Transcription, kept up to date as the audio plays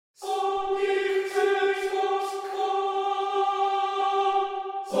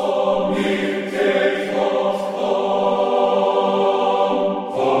Coming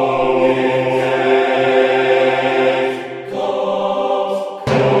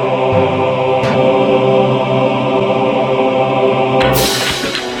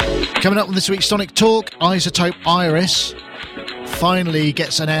up on this week's Sonic Talk, iZotope Iris finally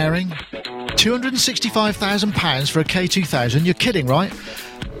gets an airing. £265,000 for a K2000. You're kidding, right?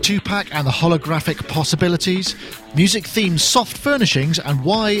 Tupac and the holographic possibilities, music-themed soft furnishings, and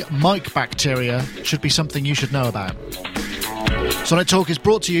why mic bacteria should be something you should know about. Sonic Talk is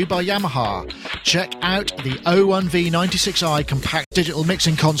brought to you by Yamaha. Check out the O1V96i compact digital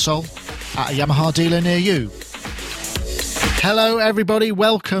mixing console at a Yamaha dealer near you. Hello everybody,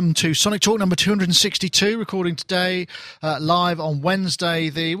 welcome to Sonic Talk number 262, recording today live on Wednesday,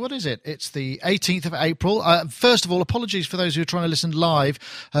 it's the 18th of April. First of all, apologies for those who are trying to listen live.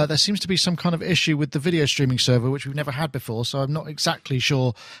 There seems to be some kind of issue with the video streaming server, which we've never had before, so I'm not exactly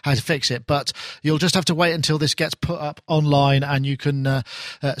sure how to fix it, but you'll just have to wait until this gets put up online and you can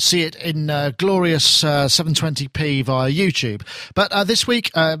see it in glorious 720p via YouTube. But this week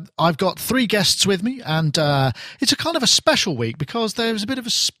I've got three guests with me, and it's a kind of a special week because there's a bit of a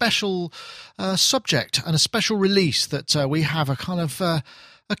special subject and a special release that we have a kind of a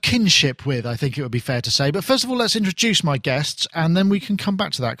kinship with, I think it would be fair to say. But first of all, let's introduce my guests and then we can come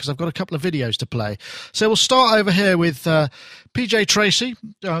back to that because I've got a couple of videos to play. So we'll start over here with PJ Tracy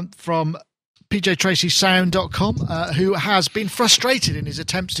from PJTracySound.com, who has been frustrated in his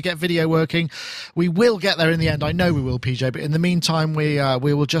attempts to get video working. We will get there in the end. I know we will, PJ, but in the meantime, we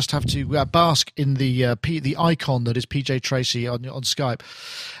will just have to bask in the icon that is PJ Tracy on Skype.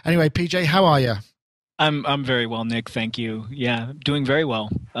 Anyway, PJ, how are you? I'm very well, Nick. Thank you. Yeah, doing very well.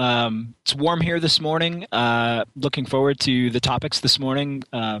 It's warm here this morning. Looking forward to the topics this morning.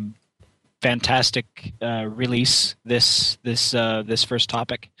 Fantastic release this first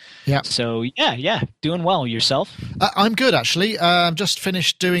topic. Yeah. So yeah, doing well. Yourself? I'm good actually. Just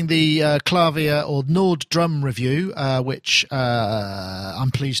finished doing the Clavier or Nord drum review, which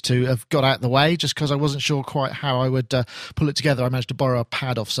I'm pleased to have got out of the way. Just because I wasn't sure quite how I would pull it together, I managed to borrow a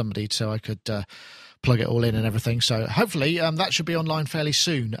pad off somebody so I could plug it all in and everything. So hopefully that should be online fairly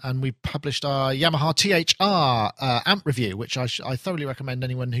soon. And we published our Yamaha THR amp review, which I thoroughly recommend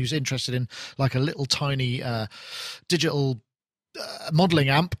anyone who's interested in like a little tiny digital modelling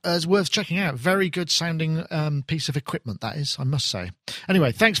amp is worth checking out. Very good sounding piece of equipment, that is, I must say.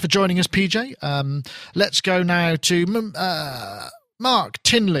 Anyway, thanks for joining us, PJ. Let's go now to Mark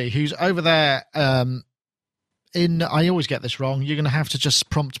Tinley, who's over there I always get this wrong. You're going to have to just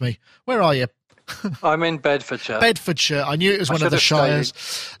prompt me. Where are you? I'm in Bedfordshire. Bedfordshire. I knew it was one of the shires.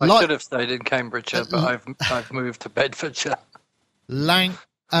 I should have stayed in Cambridgeshire, but I've moved to Bedfordshire.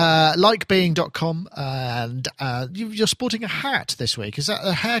 Likebeing.com, and you're sporting a hat this week. Is that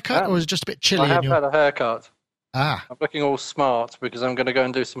a haircut or is it just a bit chilly? I have had a haircut. I'm looking all smart because I'm going to go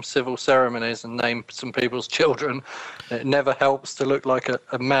and do some civil ceremonies and name some people's children. It never helps to look like a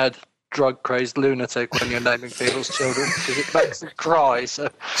mad drug-crazed lunatic when you're naming people's children because it makes them cry. So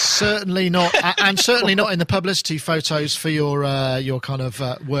certainly not, and certainly not in the publicity photos for your kind of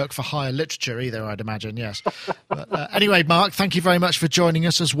work for hire literature either, I'd imagine. Yes. But, anyway, Mark, thank you very much for joining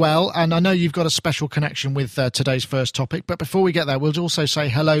us as well. And I know you've got a special connection with today's first topic. But before we get there, we'll also say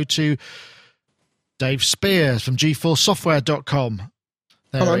hello to Dave Spears from GeForceSoftware.com.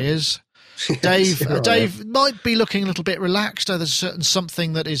 There Hello. He is. Dave might be looking a little bit relaxed. There's a certain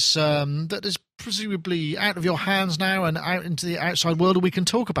something that is presumably out of your hands now and out into the outside world that we can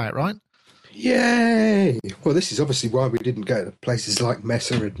talk about, right? Yay! Well, this is obviously why we didn't go to places like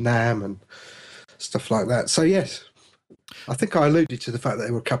Mesa and NAMM and stuff like that. So, yes, I think I alluded to the fact that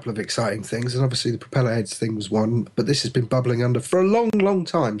there were a couple of exciting things, and obviously the propeller heads thing was one, but this has been bubbling under for a long, long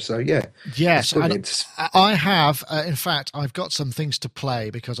time. So, yeah. Yes, and I have. In fact, I've got some things to play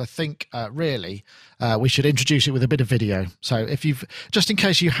because I think really we should introduce it with a bit of video. So if you've, just in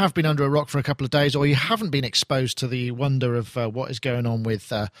case you have been under a rock for a couple of days or you haven't been exposed to the wonder of what is going on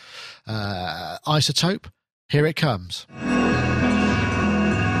with iZotope, here it comes.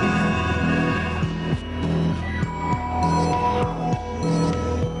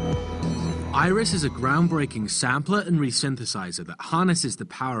 Iris is a groundbreaking sampler and resynthesizer that harnesses the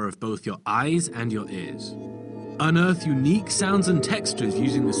power of both your eyes and your ears. Unearth unique sounds and textures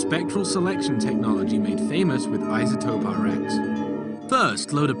using the spectral selection technology made famous with iZotope RX.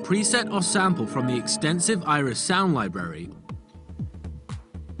 First, load a preset or sample from the extensive Iris sound library,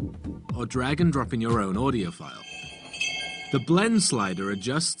 or drag and drop in your own audio file. The blend slider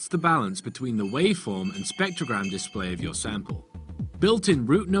adjusts the balance between the waveform and spectrogram display of your sample. Built-in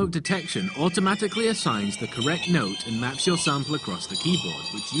root note detection automatically assigns the correct note and maps your sample across the keyboard,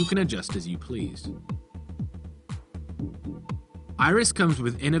 which you can adjust as you please. Iris comes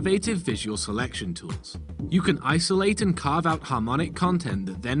with innovative visual selection tools. You can isolate and carve out harmonic content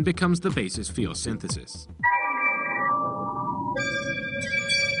that then becomes the basis for your synthesis.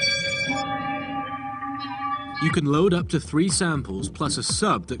 You can load up to 3 samples plus a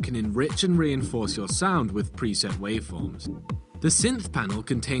sub that can enrich and reinforce your sound with preset waveforms. The synth panel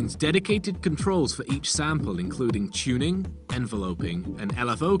contains dedicated controls for each sample, including tuning, enveloping, and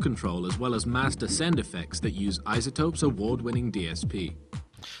LFO control, as well as master send effects that use iZotope's award-winning DSP.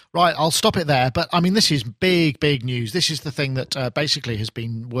 Right, I'll stop it there. But, I mean, this is big news. This is the thing that basically has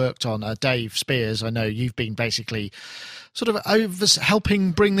been worked on. Dave Spears, I know you've been basically sort of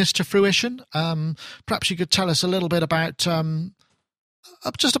helping bring this to fruition. Perhaps you could tell us a little bit about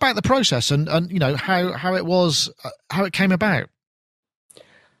just about the process and you know, how it was, how it came about.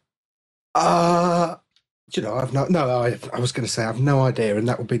 You know, I was going to say I've no idea, and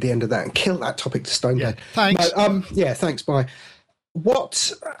that would be the end of that, and kill that topic to stone dead. Thanks. No, thanks. Bye.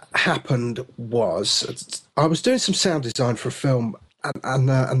 What happened was I was doing some sound design for a film, and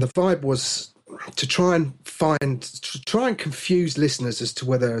the vibe was to try and confuse listeners as to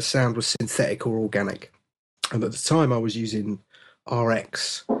whether a sound was synthetic or organic. And at the time, I was using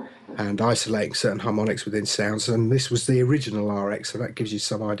RX and isolating certain harmonics within sounds, and this was the original RX, so that gives you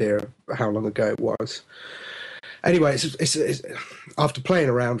some idea of how long ago it was. Anyway, it's after playing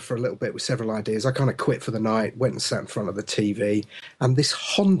around for a little bit with several ideas, I kind of quit for the night, went and sat in front of the TV, and this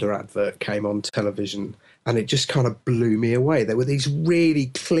Honda advert came on television, and it just kind of blew me away. There were these really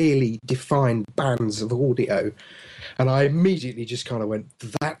clearly defined bands of audio, and I immediately just kind of went,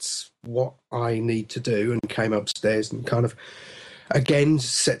 that's what I need to do, and came upstairs and kind of again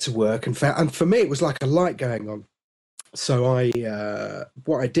set to work, and for me it was like a light going on. So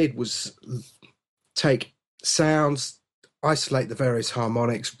what I did was take sounds, isolate the various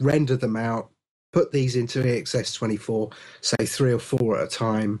harmonics, render them out, put these into EXS24, say 3 or 4 at a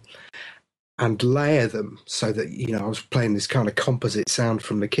time, and layer them so that, you know, I was playing this kind of composite sound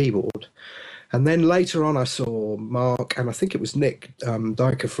from the keyboard. And then later on I saw Mark, and I think it was Nick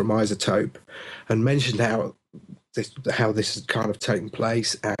Dyker from iZotope, and mentioned how this has kind of taken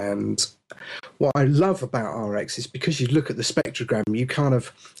place. And what I love about RX is because you look at the spectrogram,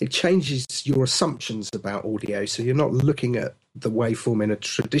 it changes your assumptions about audio. So you're not looking at the waveform in a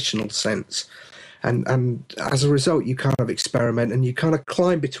traditional sense. And as a result, you kind of experiment and you kind of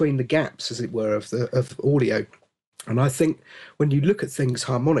climb between the gaps, as it were, of audio. And I think when you look at things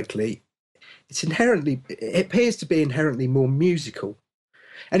harmonically, it appears to be inherently more musical.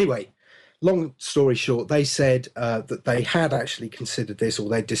 Anyway, long story short, they said that they had actually considered this, or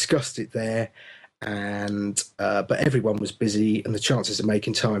they discussed it there, and but everyone was busy, and the chances of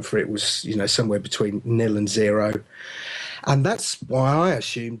making time for it was, you know, somewhere between 0 and 0. And that's why I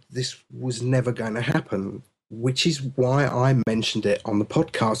assumed this was never going to happen, which is why I mentioned it on the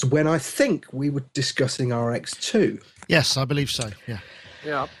podcast when I think we were discussing RX2. Yes, I believe so. Yeah.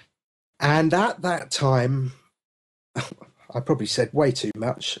 Yeah. And at that time, I probably said way too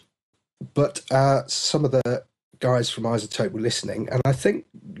much, but some of the guys from iZotope were listening, and I think,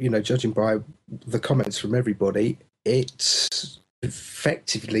 you know, judging by the comments from everybody, it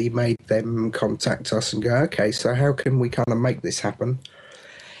effectively made them contact us and go, okay, so how can we kind of make this happen?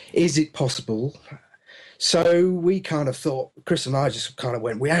 Is it possible? So we kind of thought, Chris and I just kind of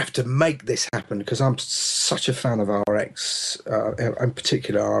went, we have to make this happen, because I'm such a fan of RX, in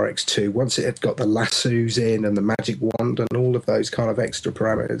particular RX2. Once it had got the lassos in and the magic wand and all of those kind of extra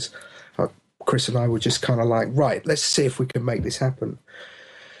parameters, Chris and I were just kind of like, right, let's see if we can make this happen.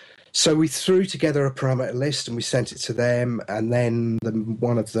 So we threw together a parameter list and we sent it to them, and then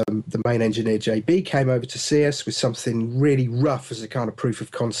one of them, the main engineer, JB, came over to see us with something really rough as a kind of proof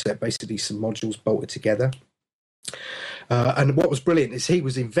of concept, basically some modules bolted together. And what was brilliant is he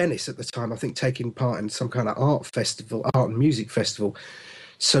was in Venice at the time, I think taking part in some kind of art and music festival.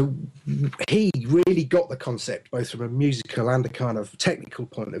 So he really got the concept, both from a musical and a kind of technical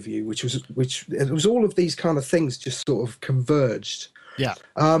point of view, which it was all of these kind of things just sort of converged. Yeah.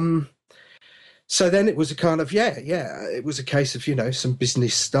 So then it was a kind of, it was a case of, you know, some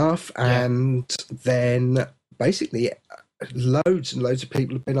business stuff. And then basically loads and loads of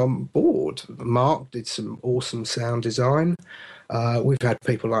people have been on board. Mark did some awesome sound design. We've had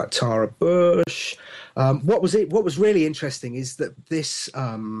people like Tara Bush. What was really interesting is that this,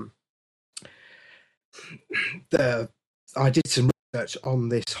 I did some research on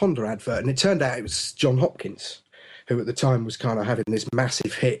this Honda advert, and it turned out it was John Hopkins, who at the time was kind of having this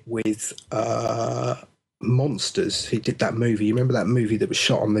massive hit with Monsters. He did that movie. You remember that movie that was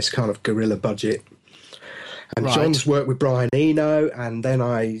shot on this kind of guerrilla budget? And Right. John's worked with Brian Eno, and then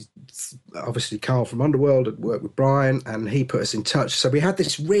obviously Carl from Underworld had worked with Brian, and he put us in touch. So we had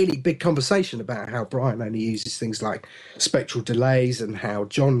this really big conversation about how Brian only uses things like spectral delays, and how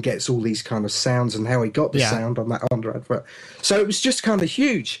John gets all these kind of sounds, and how he got the sound on that Under advert. So it was just kind of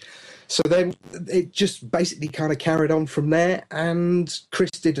huge. So then it just basically kind of carried on from there, and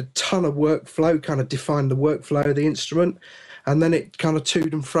Chris did a ton of workflow, kind of defined the workflow of the instrument. And then it kind of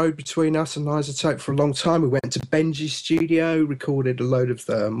toed and froed between us and iZotope for a long time. We went to Benji's studio, recorded a load of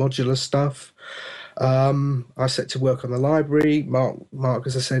the modular stuff. I set to work on the library. Mark,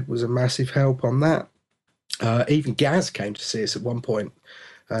 as I said, was a massive help on that. Even Gaz came to see us at one point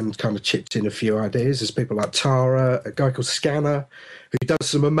and kind of chipped in a few ideas. There's people like Tara, a guy called Scanner, who does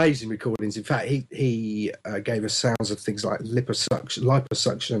some amazing recordings. In fact, he gave us sounds of things like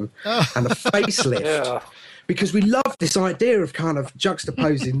liposuction and a facelift. Yeah. Because we love this idea of kind of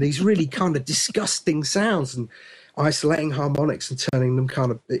juxtaposing these really kind of disgusting sounds and isolating harmonics and turning them kind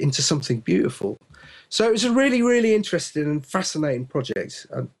of into something beautiful. So it was a really, really interesting and fascinating project.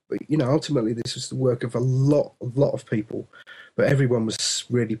 You know, ultimately this was the work of a lot of people, but everyone was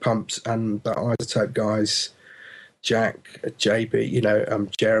really pumped. And the iZotope guys, Jack, JB, you know,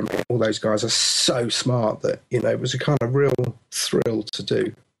 Jeremy, all those guys are so smart that, you know, it was a kind of real thrill to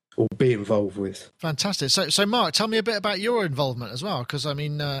do or be involved with. Fantastic. So Mark, tell me a bit about your involvement as well, because I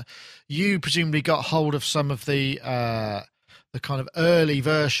mean, you presumably got hold of some of the kind of early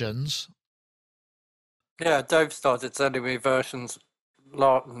versions. Yeah, Dave started sending me versions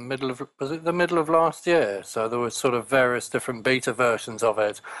was it the middle of last year? So there was sort of various different beta versions of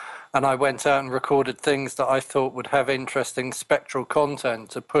it. And I went out and recorded things that I thought would have interesting spectral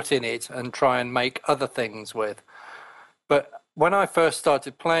content to put in it and try and make other things with. But when I first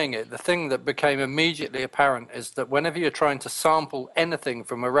started playing it, the thing that became immediately apparent is that whenever you're trying to sample anything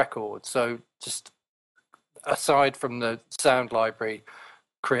from a record, so just aside from the sound library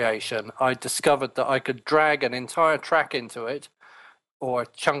creation, I discovered that I could drag an entire track into it, or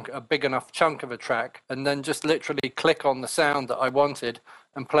a big enough chunk of a track, and then just literally click on the sound that I wanted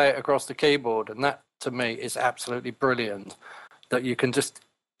and play it across the keyboard. And that, to me, is absolutely brilliant, that you can just,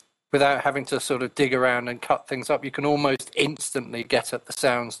 without having to sort of dig around and cut things up, you can almost instantly get at the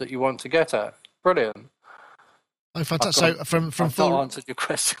sounds that you want to get at. Brilliant. Oh, fantastic! So from I've full not answered your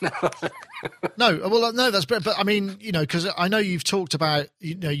question. no, that's brilliant. But I mean, you know, because I know you've talked about,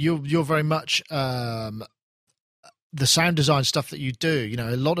 you know, you're very much the sound design stuff that you do. You know,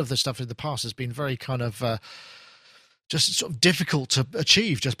 a lot of the stuff in the past has been very kind of just sort of difficult to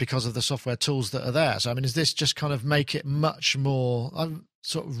achieve just because of the software tools that are there. So I mean, is this just kind of make it much more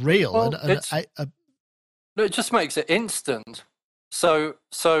sort of real? Well, it just makes it instant. So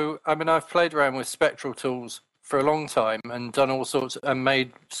I mean, I've played around with spectral tools for a long time and done all sorts and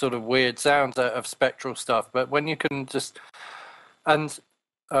made sort of weird sounds out of spectral stuff. But when you can just, and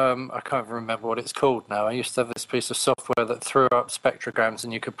I can't remember what it's called now. I used to have this piece of software that threw up spectrograms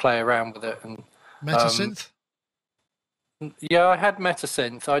and you could play around with it. And Metasynth? Yeah, I had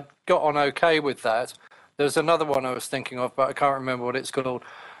Metasynth. I got on okay with that. There's another one I was thinking of, but I can't remember what it's called.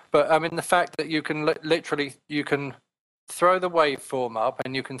 But I mean, the fact that you can literally, you can throw the waveform up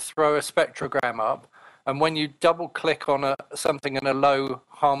and you can throw a spectrogram up, and when you double click on something in a low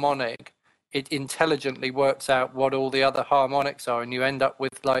harmonic, it intelligently works out what all the other harmonics are, and you end up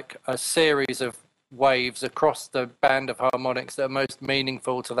with like a series of waves across the band of harmonics that are most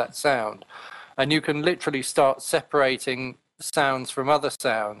meaningful to that sound. And you can literally start separating sounds from other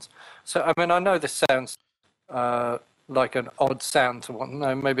sounds. So, I mean, I know this sounds like an odd sound to one.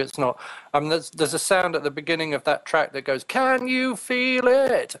 No, maybe it's not. There's a sound at the beginning of that track that goes, "Can you feel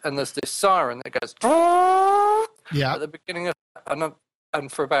it?" And there's this siren that goes, Yeah. at the beginning of,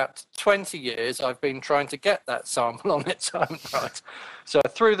 and for about 20 years, I've been trying to get that sample on its own right. So I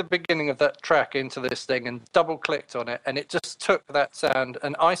threw the beginning of that track into this thing and double-clicked on it, and it just took that sound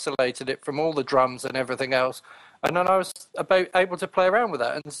and isolated it from all the drums and everything else. And then I was able to play around with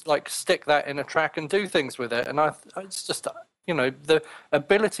that and like stick that in a track and do things with it. And it's just, you know, the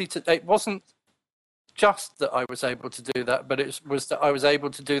ability to, it wasn't just that I was able to do that, but it was that I was able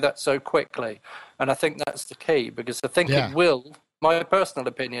to do that so quickly. And I think that's the key, because I think it will, my personal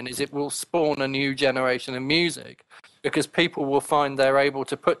opinion is it will spawn a new generation of music, because people will find they're able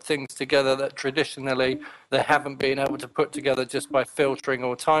to put things together that traditionally they haven't been able to put together just by filtering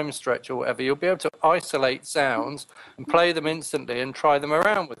or time stretch or whatever. You'll be able to isolate sounds and play them instantly and try them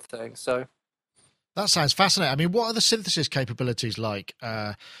around with things. So That sounds fascinating. I mean, what are the synthesis capabilities like?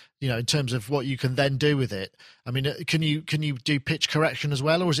 In terms of what you can then do with it. I mean, can you do pitch correction as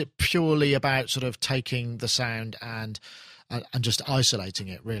well, or is it purely about sort of taking the sound and just isolating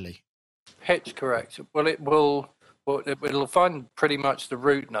it? Really, pitch correction. Well, it'll find pretty much the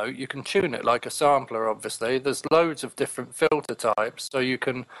root note. You can tune it like a sampler. Obviously, there's loads of different filter types, so you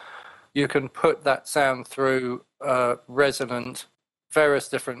can put that sound through various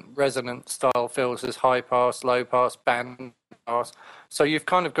different resonant style filters, high pass, low pass, band pass. So you've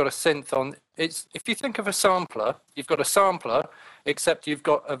kind of got a synth on. If you think of a sampler, you've got a sampler, except you've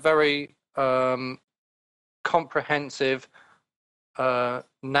got a very comprehensive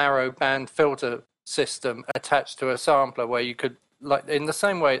narrow band filter system attached to a sampler, where you could, like, in the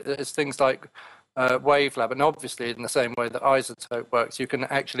same way as things like Wavelab, and obviously in the same way that iZotope works, you can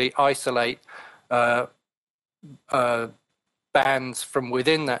actually isolate bands from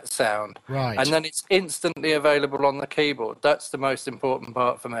within that sound, right? And then it's instantly available on the keyboard. That's the most important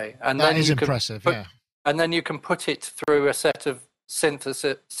part for me. And that then is impressive, yeah. And then you can put it through a set of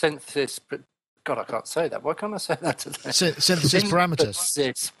synthesis. God, I can't say that. Why can't I say that today? Synthesis parameters.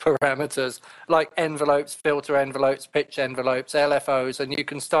 Synthesis parameters, like envelopes, filter envelopes, pitch envelopes, LFOs, and you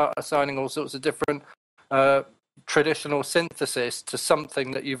can start assigning all sorts of different traditional synthesis to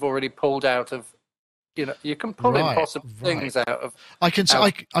something that you've already pulled out of. You can pull in possible things out of. I can see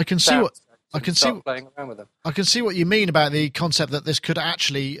playing around with them. I can see what you mean about the concept that this could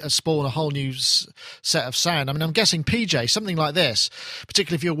actually spawn a whole new set of sound. I mean, I'm guessing PJ, something like this,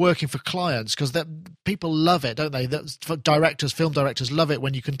 particularly if you're working for clients, because people love it, don't they? Film directors love it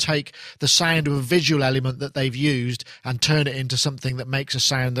when you can take the sound of a visual element that they've used and turn it into something that makes a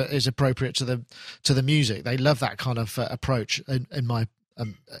sound that is appropriate to the music. They love that kind of approach, in my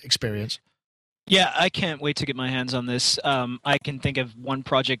experience. Yeah, I can't wait to get my hands on this. I can think of one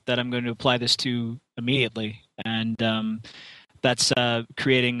project that I'm going to apply this to immediately, and that's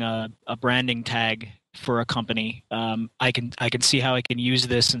creating a branding tag for a company. I can see how I can use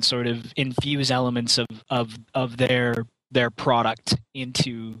this and sort of infuse elements of their product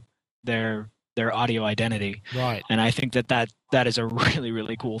into their audio identity. Right. And I think that is a really,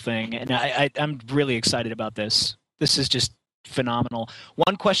 really cool thing, and I'm really excited about this. This is just phenomenal.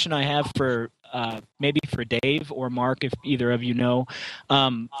 One question I have for maybe for Dave or Mark, if either of you know,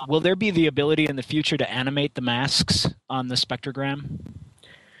 will there be the ability in the future to animate the masks on the spectrogram?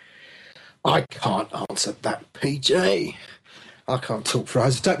 I can't answer that, PJ. I can't talk for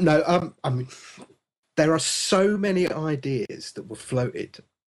us. Don't know. I mean, there are so many ideas that were floated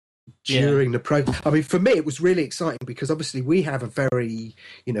during the program. I mean, for me, it was really exciting because obviously we have a very,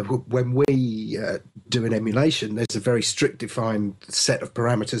 when we do an emulation, there's a very strict defined set of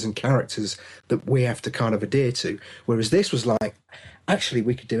parameters and characters that we have to kind of adhere to. Whereas this was like, actually,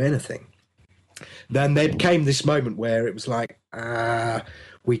 we could do anything. Then there came this moment where it was like,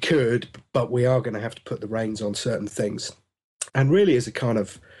 we could, but we are going to have to put the reins on certain things. And really as a kind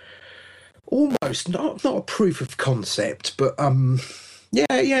of almost not a proof of concept, but Yeah,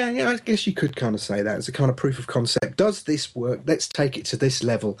 I guess you could kind of say that as a kind of proof of concept. Does this work? Let's take it to this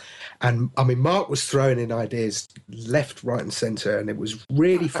level. And I mean, Mark was throwing in ideas left, right, and centre, and it was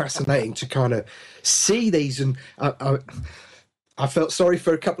really fascinating to kind of see these. And I felt sorry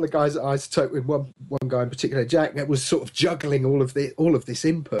for a couple of guys at iZotope, with one guy in particular, Jack, that was sort of juggling all of this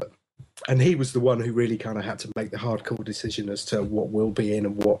input. And he was the one who really kind of had to make the hardcore decision as to what will be in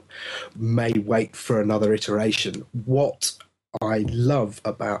and what may wait for another iteration. What I love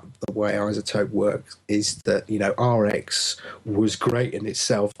about the way iZotope works is that, RX was great in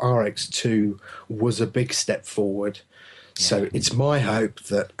itself. RX2 was a big step forward. Yeah. So it's my hope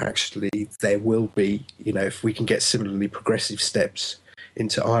that actually there will be, if we can get similarly progressive steps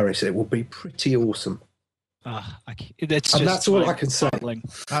into Iris, it will be pretty awesome. That's all I can say,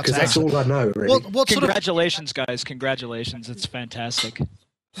 because that's all I know, really. Congratulations, guys. Congratulations. It's fantastic.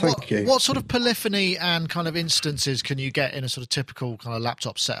 Thank you. What sort of polyphony and kind of instances can you get in a sort of typical kind of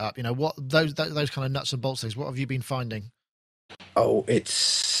laptop setup? What those kind of nuts and bolts things, what have you been finding? Oh,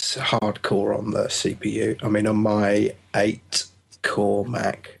 it's hardcore on the CPU. I mean, on my 8-core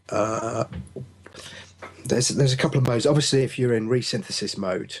Mac, there's a couple of modes. Obviously, if you're in resynthesis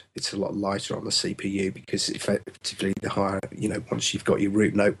mode, it's a lot lighter on the CPU because effectively the higher, once you've got your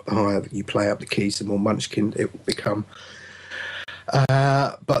root note, the higher you play up the keys, the more munchkin it will become.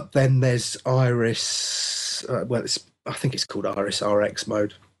 But then there's Iris, I think it's called Iris RX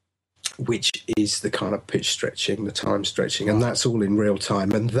mode, which is the kind of pitch stretching, the time stretching, and that's all in real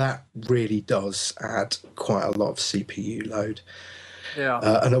time. And that really does add quite a lot of CPU load. Yeah.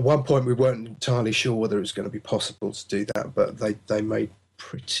 And at one point we weren't entirely sure whether it was going to be possible to do that, but they made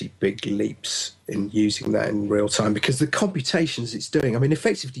pretty big leaps in using that in real time, because the computations it's doing, I mean,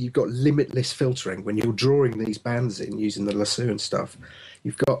 effectively you've got limitless filtering when you're drawing these bands in using the lasso and stuff.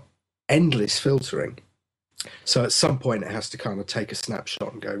 You've got endless filtering. So at some point it has to kind of take a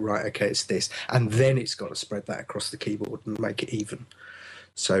snapshot and go, right, okay, it's this, and then it's got to spread that across the keyboard and make it even.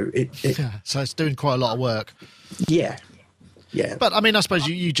 So so it's doing quite a lot of work. Yeah. But I mean, I suppose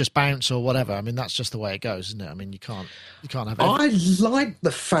you just bounce or whatever. I mean, that's just the way it goes, isn't it? I mean, you can't have. I like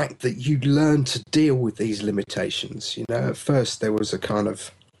the fact that you learn to deal with these limitations. You know, at first there was a kind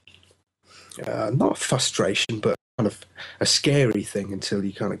of not frustration, but kind of a scary thing until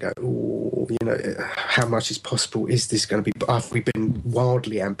you kind of go, oh, you know, how much is possible? Is this going to be? Have we been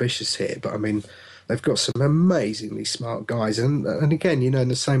wildly ambitious here? But I mean, they've got some amazingly smart guys, and again, you know, in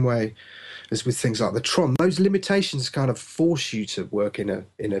the same way as with things like the Tron, those limitations kind of force you to work in a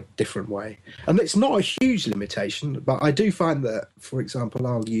different way. And it's not a huge limitation, but I do find that, for example,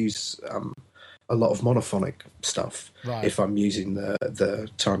 I'll use a lot of monophonic stuff if I'm using the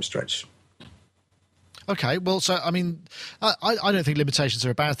time stretch. Okay, well, so I mean, I don't think limitations are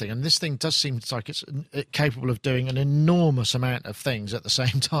a bad thing, and this thing does seem like it's capable of doing an enormous amount of things at the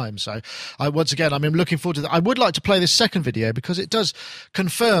same time. So, once again, I'm looking forward to that. I would like to play this second video because it does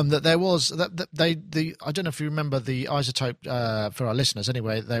confirm that there was I don't know if you remember the iZotope for our listeners.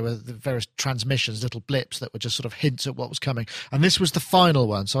 Anyway, they were the various transmissions, little blips that were just sort of hints at what was coming, and this was the final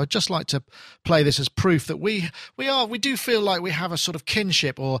one. So I'd just like to play this as proof that we do feel like we have a sort of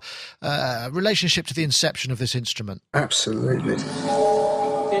kinship or relationship to the inception of this instrument. Absolutely.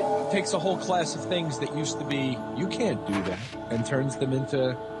 It takes a whole class of things that used to be, you can't do that, and turns them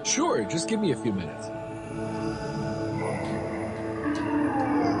into, sure, just give me a few minutes.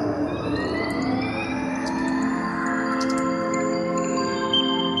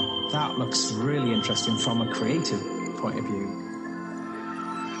 That looks really interesting from a creative point of view.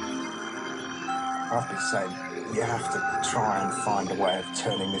 I've been saying, you have to try and find a way of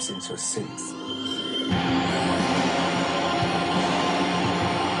turning this into a synth.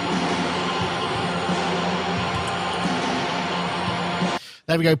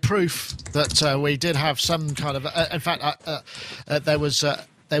 There we go, proof that we did have some kind of. In fact, there was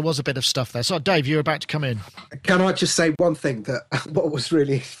a bit of stuff there. So, Dave, you're about to come in. Can I just say one thing? That what was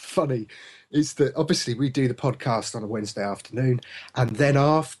really funny is that obviously we do the podcast on a Wednesday afternoon, and then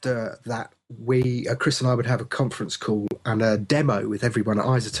after that, Chris and I would have a conference call and a demo with everyone at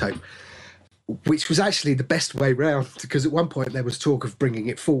iZotope, which was actually the best way round, because at one point there was talk of bringing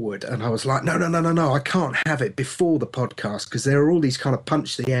it forward, and I was like, no, I can't have it before the podcast because there are all these kind of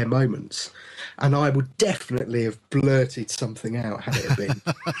punch the air moments, and I would definitely have blurted something out had it been.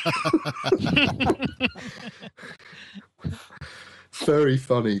 Very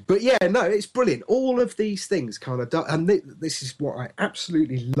funny. But yeah, no, it's brilliant. All of these things kind of and this is what I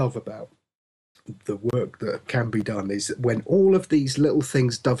absolutely love about the work that can be done, is when all of these little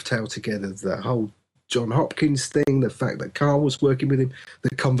things dovetail together. The whole John Hopkins thing, the fact that Carl was working with him,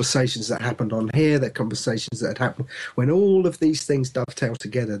 the conversations that happened on here, the conversations that had happened, when all of these things dovetail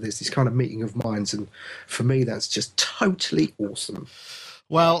together, there's this kind of meeting of minds, and for me that's just totally awesome.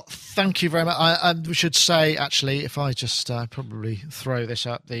 Well, thank you very much. We should say, actually, if I just probably throw this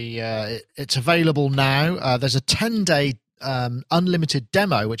up, it's available now. There's a 10-day unlimited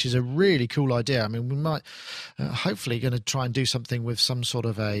demo, which is a really cool idea. I mean, we might hopefully going to try and do something with some sort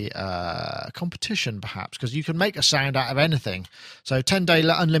of a competition, perhaps, because you can make a sound out of anything. So 10-day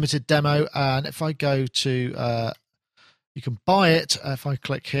unlimited demo, and if I go to, you can buy it if I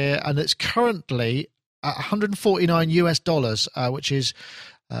click here, and it's currently at $149, which is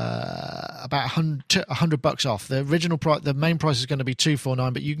about $100 off. The original price, the main price is going to be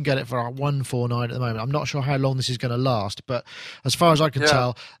 $249, but you can get it for $149 at the moment. I'm not sure how long this is going to last, but as far as I can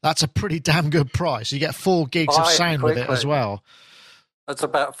tell, that's a pretty damn good price. You get 4 gigs of sound with it as well. That's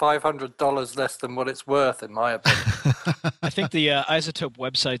about $500 less than what it's worth, in my opinion. I think the iZotope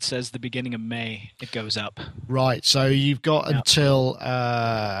website says the beginning of May it goes up. Right, so you've got until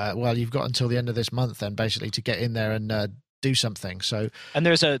you've got until the end of this month then, basically, to get in there and do something. So, and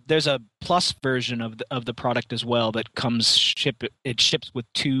there's a plus version of the product as well that it ships with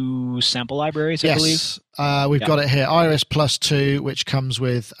 2 sample libraries, I believe. We've got it here, Iris Plus 2, which comes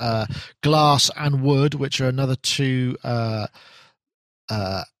with Glass and Wood, which are another 2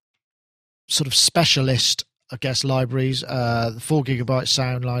 sort of specialist, I guess, libraries. The 4 gigabyte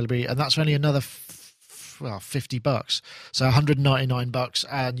sound library, and that's only another $50, so $199,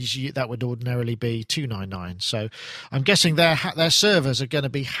 and that would ordinarily be $299. So I'm guessing their servers are going to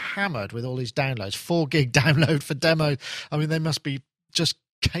be hammered with all these downloads. 4 gig download for demo. I mean, they must be just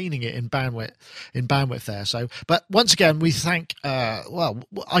caning it in bandwidth there. So, but once again, we thank. Well,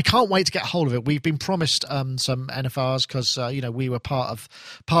 I can't wait to get hold of it. We've been promised some NFRs because we were part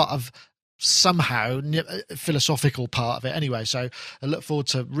of somehow philosophical part of it anyway. So I look forward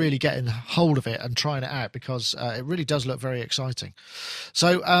to really getting hold of it and trying it out because it really does look very exciting.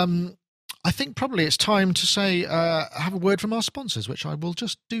 So I think probably it's time to say have a word from our sponsors, which I will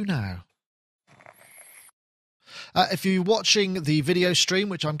just do now. If you're watching the video stream,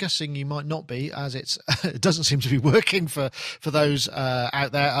 which I'm guessing you might not be, as it doesn't seem to be working for those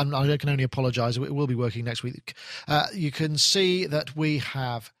out there, and I can only apologise. It will be working next week. You can see that we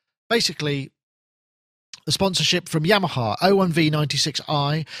have basically the sponsorship from Yamaha.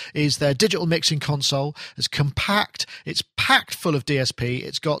 O1V96i is their digital mixing console. It's compact. It's packed full of DSP.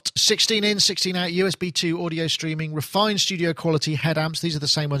 It's got 16 in, 16 out USB 2 audio streaming, refined studio quality head amps. These are the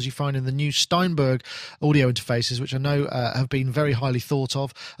same ones you find in the new Steinberg audio interfaces, which I know have been very highly thought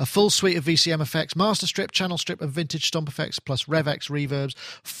of. A full suite of VCM effects, master strip, channel strip, and vintage stomp effects, plus RevX reverbs.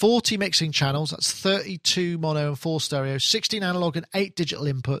 40 mixing channels. That's 32 mono and 4 stereo, 16 analog and 8 digital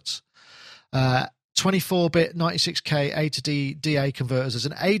inputs. 24-bit 96K A to D DA converters. There's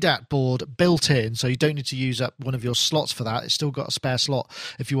an ADAT board built in, so you don't need to use up one of your slots for that. It's still got a spare slot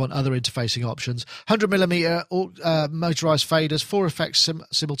if you want other interfacing options. 100mm motorized faders, 4 effects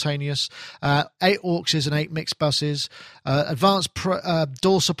simultaneous, 8 AUXs and 8 mix buses. Advanced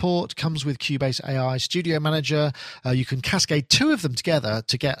DAW support comes with Cubase AI. Studio Manager, you can cascade 2 of them together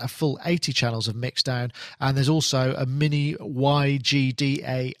to get a full 80 channels of mix down. And there's also a mini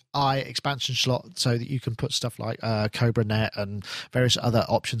YGDAI expansion slot so that you can put stuff like CobraNet and various other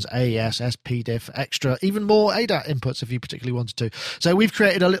options, AES, SPDIF, extra, even more ADAT inputs if you particularly wanted to. So we've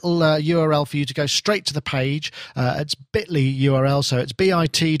created a little URL for you to go straight to the page. It's bit.ly URL, so it's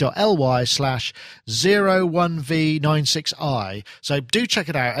bit.ly/01V96i. So do check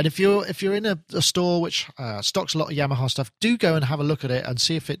it out. And if you're in a store which stocks a lot of Yamaha stuff, do go and have a look at it and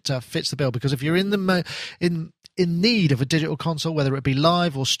see if it fits the bill. Because if you're in need of a digital console, whether it be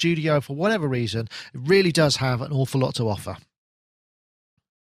live or studio, for whatever reason, it really does have an awful lot to offer.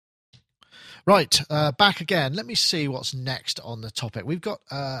 Right, back again. Let me see what's next on the topic. We've got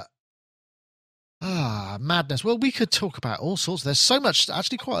madness. Well, we could talk about all sorts. There's so much,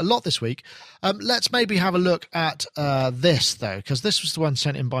 actually quite a lot this week. Let's maybe have a look at this, though, because this was the one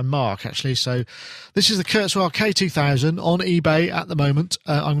sent in by Mark, actually. So this is the Kurzweil K2000 on eBay at the moment.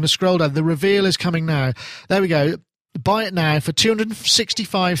 I'm going to scroll down. The reveal is coming now. There we go. Buy it now for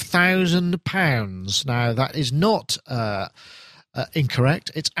 £265,000. Now, that is not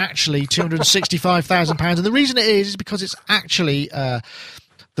incorrect. It's actually £265,000. And the reason it is because it's actually the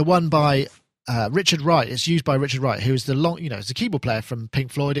one by Richard Wright. It's used by Richard Wright, who is it's the keyboard player from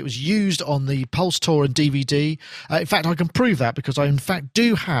Pink Floyd. It was used on the Pulse Tour and DVD. In fact, I can prove that because I, in fact,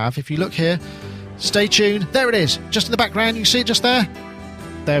 do have, if you look here, stay tuned. There it is, just in the background. You can see it just there.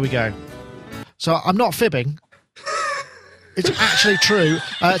 There we go. So I'm not fibbing. It's actually true.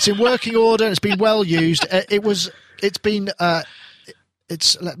 It's in working order. It's been well used. Let me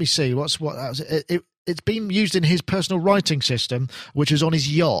see. It's been used in his personal writing system, which is on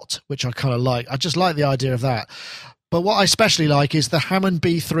his yacht, which I kind of like. I just like the idea of that. But what I especially like is the Hammond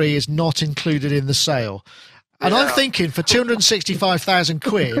B3 is not included in the sale. And I'm thinking for 265,000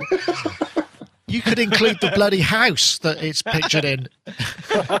 quid, you could include the bloody house that it's pictured in.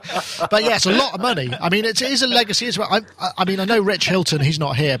 But yeah, it's a lot of money. I mean, it is a legacy as well. I mean, I know Rich Hilton, he's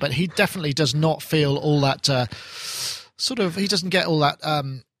not here, but he definitely does not feel all that he doesn't get all that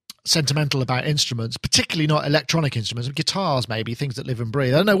sentimental about instruments, particularly not electronic instruments, guitars maybe, things that live and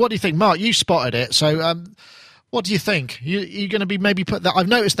breathe. I don't know. What do you think, Mark? You spotted it. So what do you think? You're going to be maybe put that? I've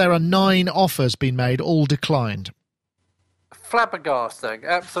noticed there are 9 offers being made, all declined. Flabbergasting,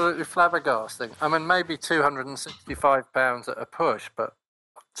 absolutely flabbergasting. I mean, maybe £265 at a push, but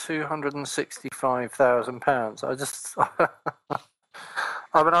 £265,000. I just,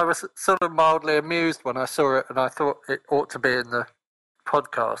 I mean, I was sort of mildly amused when I saw it, and I thought it ought to be in the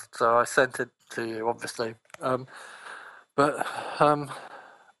podcast, so I sent it to you, obviously.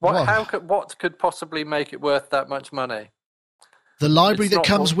 What could possibly make it worth that much money? The library that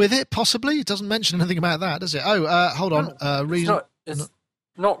comes with it, possibly? It doesn't mention anything about that, does it? Oh, hold on. It's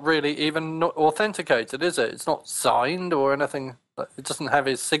not really even not authenticated, is it? It's not signed or anything. It doesn't have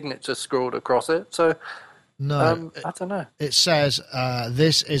his signature scrawled across it. So, no, I don't know. It says,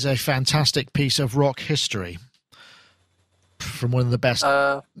 this is a fantastic piece of rock history from one of the best.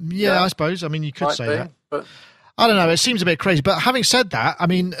 I suppose. I mean, you could say that. But I don't know. It seems a bit crazy. But having said that, I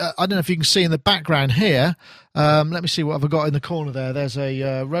mean, I don't know if you can see in the background here. Let me see what I've got in the corner there. There's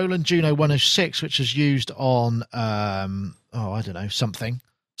a Roland Juno 106, which is used on, I don't know, something.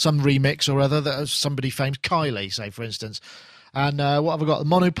 some remix or other that somebody famous, Kylie, say for instance. And what have I got? The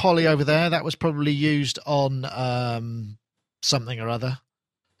Monopoly over there. That was probably used on something or other.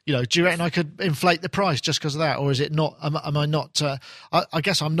 You know, do you reckon I could inflate the price just because of that, or is it not? Am I not? I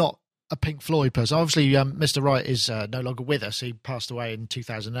guess I'm not a Pink Floyd person. Obviously, Mr. Wright is no longer with us. He passed away in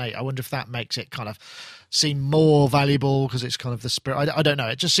 2008. I wonder if that makes it kind of seem more valuable because it's kind of the spirit. I don't know.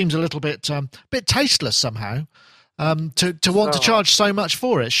 It just seems a little bit tasteless somehow to want to charge so much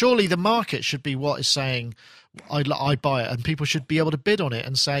for it. Surely the market should be what is saying, I buy it, and people should be able to bid on it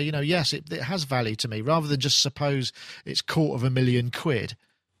and say, you know, yes, it has value to me, rather than just suppose it's £250,000.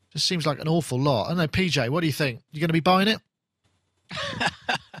 Just seems like an awful lot. I don't know, PJ, what do you think? You going to be buying it?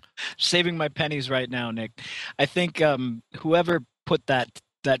 Saving my pennies right now, Nick. I think whoever put that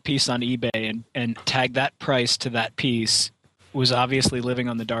piece on eBay and tagged that price to that piece was obviously living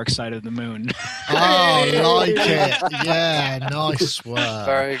on the dark side of the moon. Oh, like it. Yeah, nice work.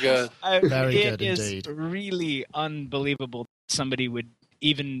 Very good. Very good indeed. indeed. It is really unbelievable that somebody would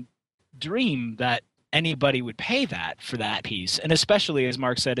even dream that anybody would pay that for that piece. And especially, as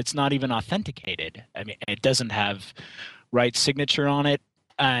Mark said, it's not even authenticated. I mean, it doesn't have Wright's signature on it.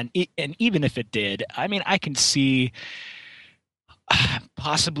 And even if it did, I mean, I can see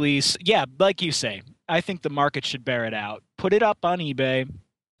possibly, yeah, like you say, I think the market should bear it out. Put it up on eBay,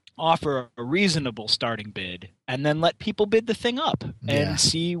 offer a reasonable starting bid, and then let people bid the thing up and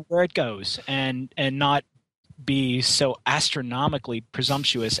see where it goes, and not be so astronomically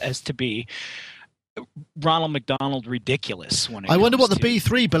presumptuous as to be Ronald McDonald ridiculous. When it I wonder comes what the to-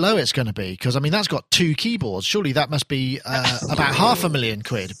 B3 below it's going to be, because I mean that's got 2 keyboards. Surely that must be about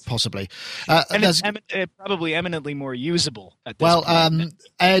 £500,000, possibly. and it's probably eminently more usable at this Well, point.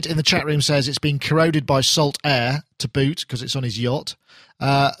 Ed in the chat room says it's been corroded by salt air to boot because it's on his yacht.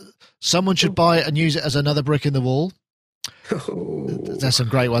 Someone should buy it and use it as another brick in the wall. There's some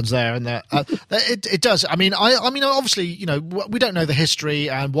great ones there, and it does. I mean, obviously, you know, we don't know the history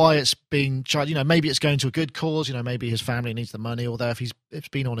and why it's being charged. You know, maybe it's going to a good cause. You know, maybe his family needs the money. Although if it's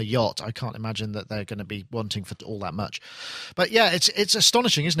been on a yacht, I can't imagine that they're going to be wanting for all that much. But yeah, it's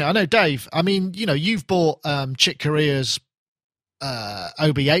astonishing, isn't it? I know, Dave. I mean, you know, you've bought Chick Corea's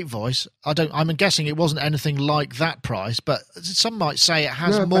OB8 voice. I'm guessing it wasn't anything like that price, but some might say it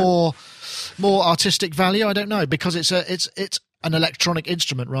has more artistic value. I don't know, because it's an electronic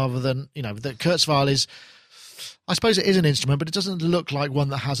instrument rather than, you know, the Kurzweil is, I suppose it is an instrument, but it doesn't look like one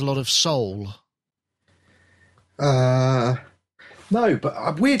that has a lot of soul. No,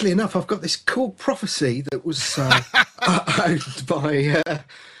 but weirdly enough, I've got this cool Prophecy that was owned by.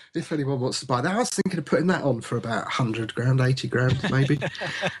 If anyone wants to buy that, I was thinking of putting that on for about 100 grand, 80 grand, maybe.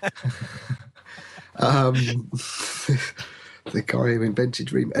 The guy who invented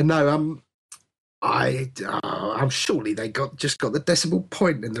Dream. No, I'm surely they just got the decimal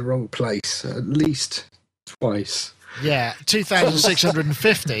point in the wrong place at least twice. Yeah,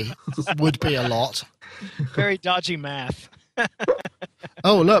 2,650 would be a lot. Very dodgy math.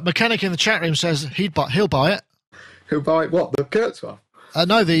 Oh, look, Mechanic in the chat room says he'll buy it. He'll buy it, what, the Kurzweil?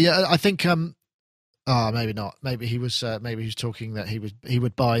 No, I think maybe not. Maybe he was talking that he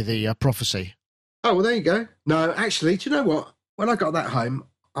would buy the Prophecy. Oh, well, there you go. No, actually, do you know what? When I got that home,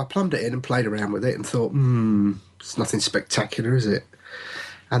 I plumbed it in and played around with it and thought, it's nothing spectacular, is it?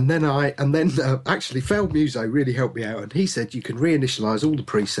 And then actually, Feld Muso really helped me out, and he said you can reinitialize all the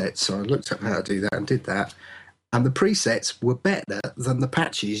presets. So I looked up how to do that and did that, and the presets were better than the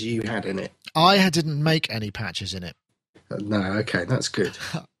patches you had in it. I didn't make any patches in it. No, okay, that's good.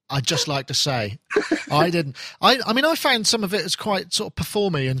 I'd just like to say, I didn't. I mean, I found some of it as quite sort of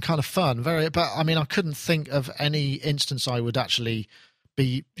performy and kind of fun. But I mean, I couldn't think of any instance I would actually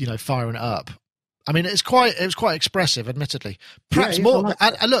be, you know, firing it up. I mean, it was quite expressive, admittedly. Perhaps more.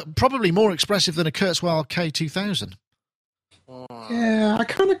 Like look, probably more expressive than a Kurzweil K2000. Yeah, I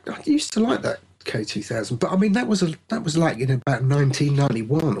used to like that K2000, but I mean, that was like in about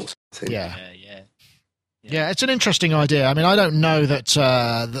 1991 or something. Yeah, it's an interesting idea. I mean, I don't know that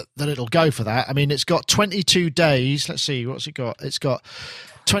that it'll go for that. I mean, it's got 22 days. Let's see, what's it got? It's got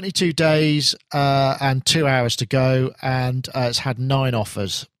 22 days and 2 hours to go, and it's had 9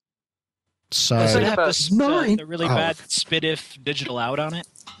 offers. So does it have the really bad SPDIF digital out on it?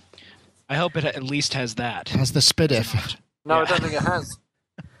 I hope it at least has that. Has the SPDIF? No, I don't think it has.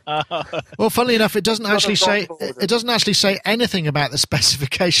 Well, funnily enough, it doesn't actually say anything about the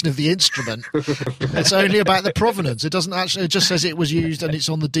specification of the instrument. It's only about the provenance. It doesn't actually. It just says it was used and it's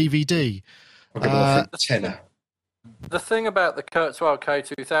on the DVD. Tenner. The thing about the Kurzweil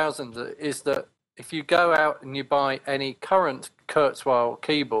K2000 is that if you go out and you buy any current Kurzweil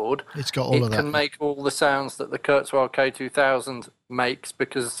keyboard, it's got all of that. It can make all the sounds that the Kurzweil K2000 makes,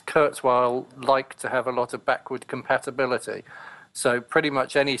 because Kurzweil like to have a lot of backward compatibility. So pretty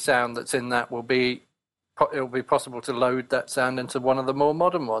much any sound that's in that it'll be possible to load that sound into one of the more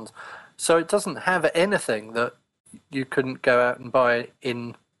modern ones. So it doesn't have anything that you couldn't go out and buy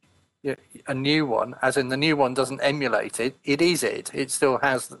in a new one, as in the new one doesn't emulate it. It is it. It still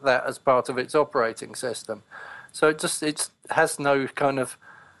has that as part of its operating system. So it has no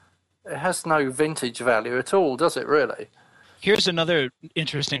vintage value at all, does it really? Here's another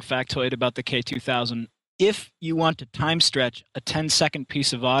interesting factoid about the K2000. If you want to time stretch a 10-second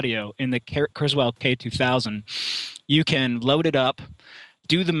piece of audio in the Kurzweil K2000, you can load it up,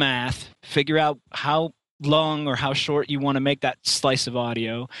 do the math, figure out how long or how short you want to make that slice of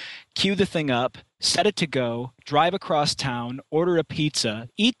audio, cue the thing up, set it to go, drive across town, order a pizza,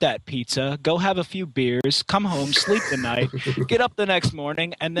 eat that pizza, go have a few beers, come home, sleep the night, get up the next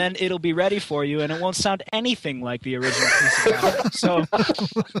morning, and then it'll be ready for you, and it won't sound anything like the original piece of audio. So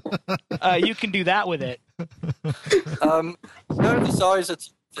you can do that with it. The size of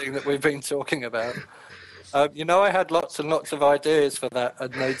thing that we've been talking about. I had lots and lots of ideas for that,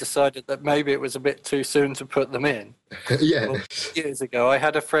 and they decided that maybe it was a bit too soon to put them in. Yeah. Well, years ago, I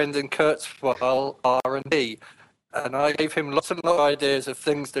had a friend in Kurzweil R&D, and I gave him lots and lots of ideas of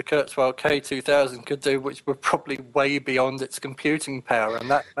things the Kurzweil K2000 could do, which were probably way beyond its computing power,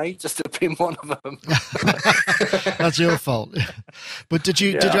 and that may just have been one of them. That's your fault. But did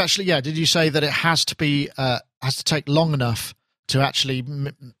you say that it has to be has to take long enough to actually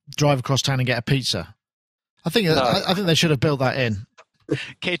drive across town and get a pizza? I think they should have built that in.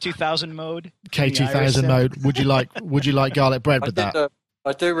 K2000 mode. K2000 mode. Would you like garlic bread with that?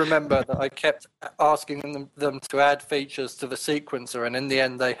 I do remember that I kept asking them to add features to the sequencer, and in the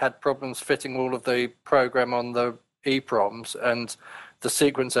end they had problems fitting all of the program on the EEPROMs, and the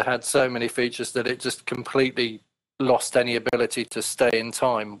sequencer had so many features that it just completely lost any ability to stay in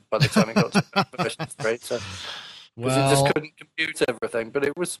time by the time it got to version 3. So. Because it just couldn't compute everything, but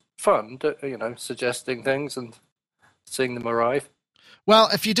it was fun, suggesting things and seeing them arrive. Well,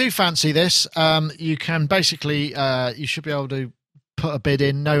 if you do fancy this, you can basically you should be able to put a bid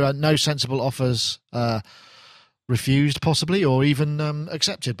in. No sensible offers refused, possibly, or even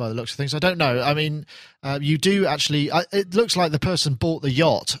accepted by the looks of things. I don't know. I mean, you do actually. It looks like the person bought the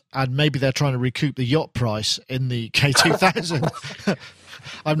yacht, and maybe they're trying to recoup the yacht price in the K2000.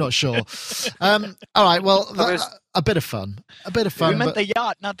 I'm not sure. All right, well, a bit of fun. We meant the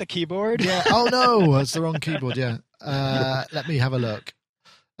yacht, not the keyboard. Yeah. Oh no, it's the wrong keyboard. Yeah. Let me have a look.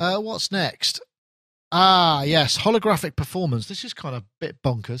 What's next? Yes, holographic performance. This is kind of a bit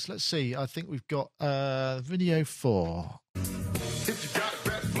bonkers. Let's see. I think we've got video 4.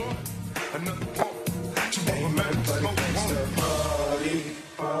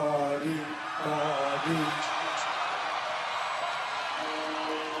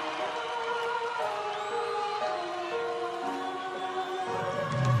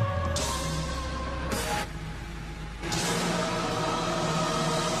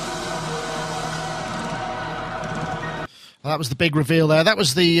 That was the big reveal there. That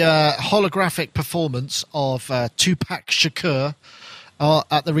was the holographic performance of Tupac Shakur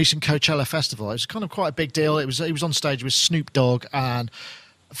at the recent Coachella Festival. It was kind of quite a big deal. He was on stage with Snoop Dogg, and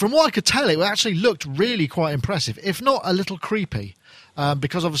from what I could tell, it actually looked really quite impressive, if not a little creepy,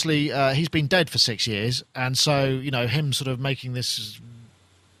 because obviously he's been dead for 6 years, and so him sort of making this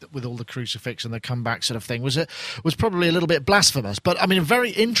with all the crucifix and the comeback sort of thing was probably a little bit blasphemous, but I mean a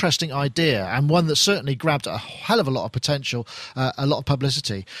very interesting idea, and one that certainly grabbed a hell of a lot of potential, a lot of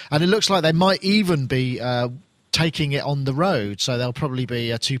publicity, and it looks like they might even be taking it on the road, so there'll probably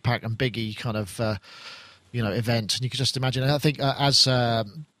be a Tupac and Biggie kind of event, and you can just imagine. I think as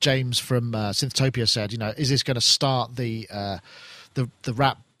James from Synthtopia said, is this going to start the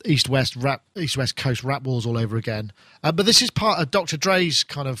rap East West Coast rap wars all over again? But this is part of Dr. Dre's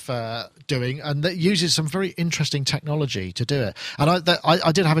kind of doing, and that uses some very interesting technology to do it. And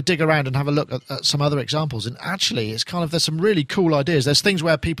I did have a dig around and have a look at some other examples, and actually it's kind of, there's some really cool ideas. There's things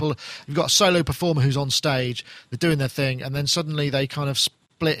where you've got a solo performer who's on stage, they're doing their thing, and then suddenly they kind of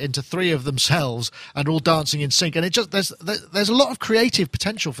split into 3 of themselves and all dancing in sync, and it just there's a lot of creative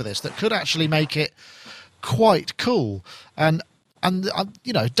potential for this that could actually make it quite cool. And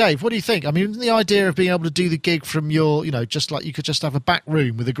Dave, what do you think? I mean, the idea of being able to do the gig from your, just like you could just have a back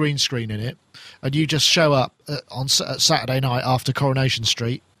room with a green screen in it, and you just show up on Saturday night after Coronation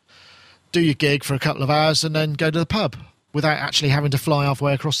Street, do your gig for a couple of hours, and then go to the pub without actually having to fly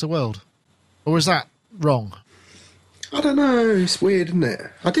halfway across the world. Or is that wrong? I don't know. It's weird, isn't it?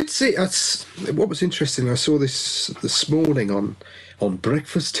 I did see. What was interesting, I saw this morning on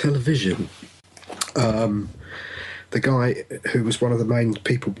breakfast television. The guy who was one of the main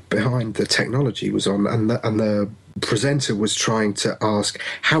people behind the technology was on, and the presenter was trying to ask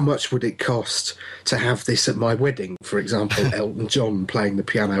how much would it cost to have this at my wedding. For example, Elton John playing the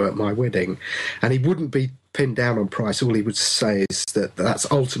piano at my wedding, and he wouldn't be pinned down on price. All he would say is that that's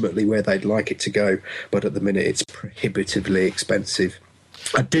ultimately where they'd like it to go, but at the minute it's prohibitively expensive.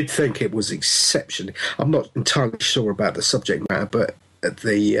 I did think it was exceptionally. I'm not entirely sure about the subject matter, but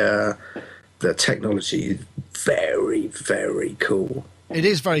the technology is very, very cool. It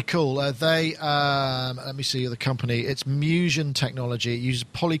is very cool. They let me see the company. It's Musion Technology. It uses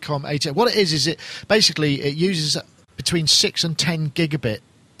Polycom 80. What it is it basically it uses between 6 and 10 gigabit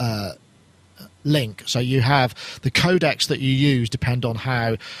link. So you have the codecs that you use depend on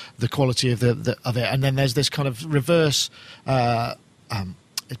how the quality of of it, and then there's this kind of reverse.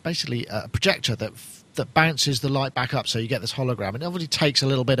 It's basically a projector that bounces the light back up, so you get this hologram. It obviously takes a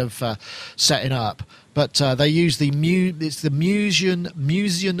little bit of setting up, but they use the Musion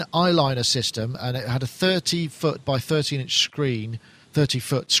eyeliner system, and it had a 30-foot by 13-inch screen.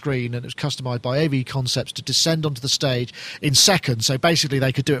 30-foot screen, and it was customized by AV Concepts to descend onto the stage in seconds. So basically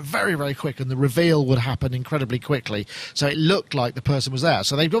they could do it very, very quick, and the reveal would happen incredibly quickly, so it looked like the person was there.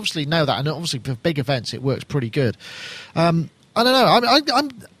 So they obviously know that, and obviously for big events it works pretty good. I don't know, I'm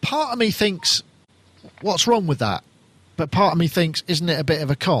part of me thinks, what's wrong with that? But part of me thinks, isn't it a bit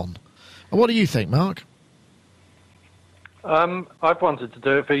of a con? And what do you think, Mark? I've wanted to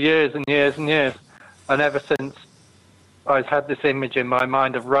do it for years and years and years, and ever since I've had this image in my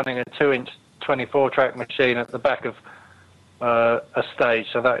mind of running a 2-inch 24-track machine at the back of a stage,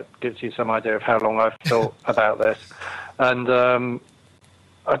 so that gives you some idea of how long I've thought about this. And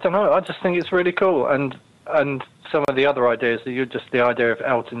I don't know, I just think it's really cool. And some of the other ideas, the idea of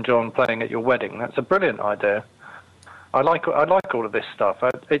Elton John playing at your wedding, that's a brilliant idea. I like all of this stuff.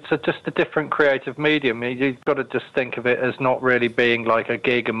 It's just a different creative medium. You've got to just think of it as not really being like a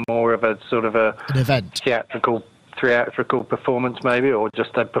gig and more of a sort of an event, theatrical performance maybe, or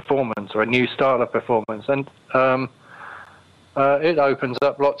just a performance or a new style of performance. And it opens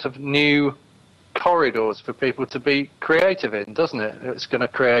up lots of new corridors for people to be creative in, doesn't it? It's going to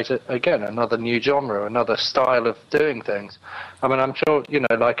create, again, another new genre, another style of doing things. I mean, I'm sure,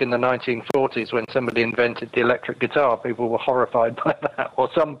 like in the 1940s when somebody invented the electric guitar, people were horrified by that, or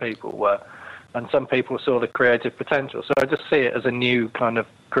some people were, and some people saw the creative potential. So I just see it as a new kind of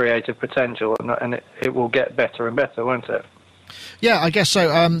creative potential, and it will get better and better, won't it? Yeah, I guess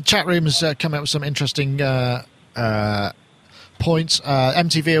so. Chat room has come out with some interesting points.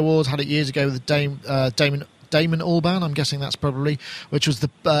 MTV Awards had it years ago with Damon Albarn, I'm guessing that's probably, which was the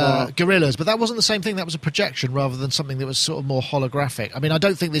Gorillaz, but that wasn't the same thing. That was a projection rather than something that was sort of more holographic. I mean, I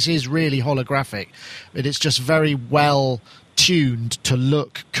don't think this is really holographic, but it's just very well tuned to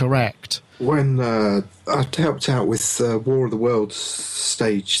look correct. When I helped out with War of the Worlds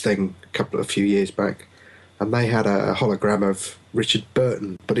stage thing a few years back, and they had a hologram of Richard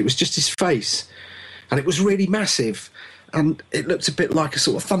Burton, but it was just his face, and it was really massive, and it looked a bit like a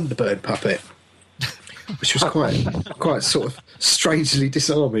sort of Thunderbird puppet, which was quite sort of strangely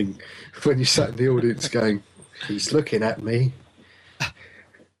disarming when you sat in the audience going, he's looking at me.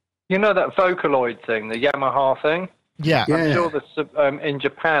 You know that Vocaloid thing, the Yamaha thing? Yeah. I'm sure there's in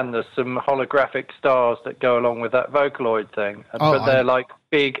Japan there's some holographic stars that go along with that Vocaloid thing. But they're like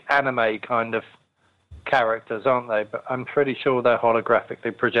big anime kind of characters, aren't they? But I'm pretty sure they're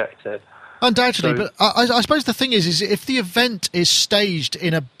holographically projected. Undoubtedly, but I suppose the thing is if the event is staged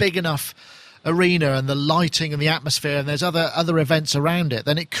in a big enough arena and the lighting and the atmosphere and there's other events around it,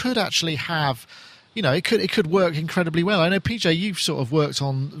 then it could actually have, it could work incredibly well. I know, PJ, you've sort of worked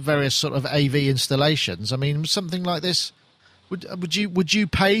on various sort of AV installations. I mean, something like this, would you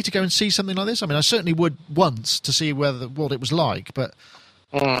pay to go and see something like this? I mean, I certainly would once to see what it was like, but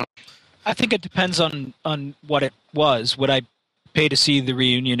I think it depends on what it was. Would I pay to see the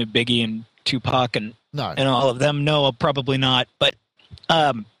reunion of Biggie and Tupac and all of them? No, probably not. But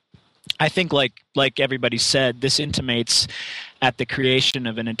I think, like everybody said, this intimates at the creation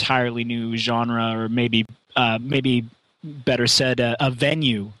of an entirely new genre, or maybe better said, a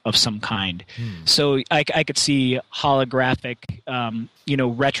venue of some kind. So I could see holographic,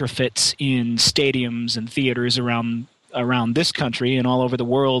 retrofits in stadiums and theaters around this country and all over the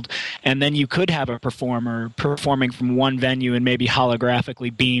world, and then you could have a performer performing from one venue and maybe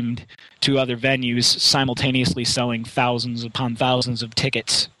holographically beamed to other venues, simultaneously selling thousands upon thousands of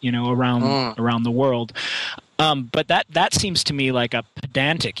tickets, around the world. But that seems to me like a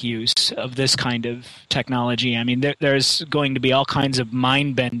pedantic use of this kind of technology. I mean, there's going to be all kinds of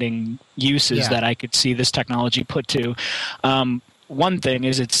mind-bending uses that I could see this technology put to. One thing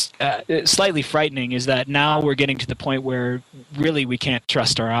is it's slightly frightening is that now we're getting to the point where really we can't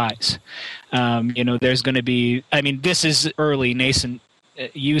trust our eyes. There's going to be, I mean, this is early, nascent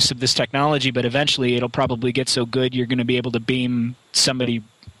use of this technology, but eventually it'll probably get so good you're going to be able to beam somebody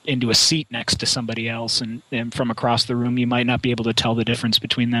into a seat next to somebody else, and from across the room you might not be able to tell the difference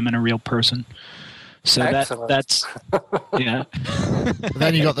between them and a real person. So that's yeah.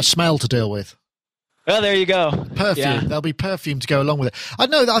 Then you got the smell to deal with. Well, there you go. Perfume. Yeah. There'll be perfume to go along with it. I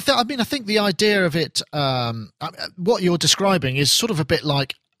know that. I think the idea of it, what you're describing, is sort of a bit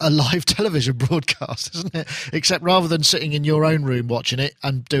like a live television broadcast, isn't it? Except rather than sitting in your own room watching it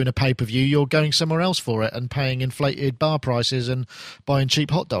and doing a pay-per-view, you're going somewhere else for it and paying inflated bar prices and buying cheap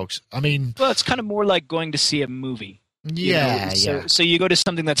hot dogs. I mean, well, it's kind of more like going to see a movie. Yeah, So you go to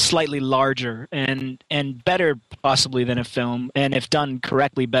something that's slightly larger and better possibly than a film, and if done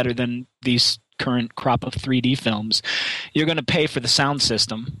correctly, better than these current crop of 3D films. You're going to pay for the sound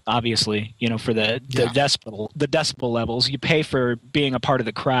system, obviously, for the decibel levels. You pay for being a part of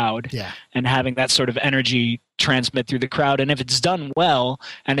the crowd and having that sort of energy transmit through the crowd. And if it's done well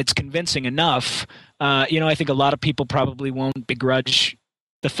and it's convincing enough, I think a lot of people probably won't begrudge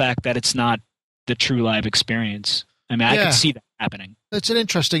the fact that it's not the true live experience. I mean, I could see that happening. It's an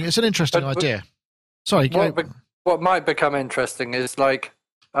interesting idea. Sorry. What might become interesting is like,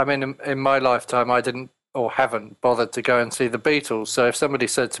 I mean, in my lifetime, I didn't or haven't bothered to go and see the Beatles. So if somebody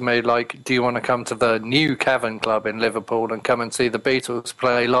said to me, like, do you want to come to the new Cavern Club in Liverpool and come and see the Beatles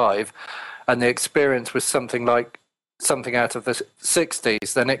play live, and the experience was something out of the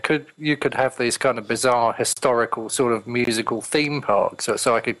 60s, then you could have these kind of bizarre historical sort of musical theme parks.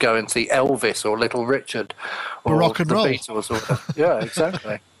 So I could go and see Elvis or Little Richard or rock and the roll. Beatles. Yeah,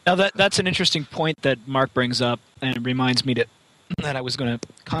 exactly. Now that's an interesting point that Mark brings up, and it reminds me that I was going to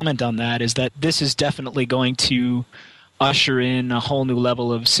comment on that, is that this is definitely going to usher in a whole new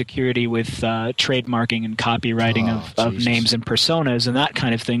level of security with trademarking and copywriting of names and personas and that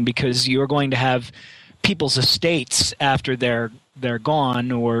kind of thing, because you're going to have people's estates after they're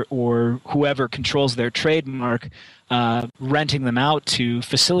gone, or whoever controls their trademark, renting them out to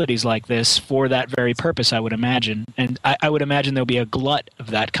facilities like this for that very purpose, I would imagine. And I would imagine there'll be a glut of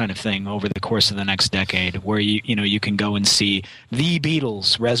that kind of thing over the course of the next decade, where you can go and see the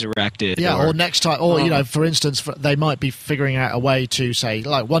Beatles resurrected. Yeah, or next time, or for instance, they might be figuring out a way to say,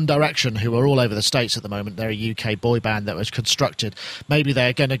 like One Direction, who are all over the States at the moment. They're a UK boy band that was constructed. Maybe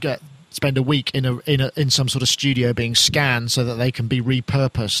they're going to spend a week in some sort of studio being scanned so that they can be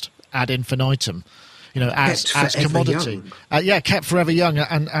repurposed ad infinitum, as commodity. Kept forever young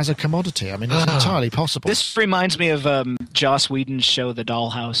and as a commodity. I mean, it's entirely possible. This reminds me of Joss Whedon's show, The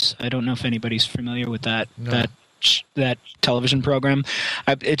Dollhouse. I don't know if anybody's familiar with that. No. That television program.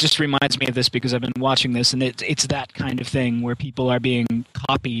 It just reminds me of this because I've been watching this, and it's that kind of thing where people are being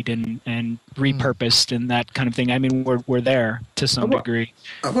copied and repurposed and that kind of thing. I mean, we're there to some degree.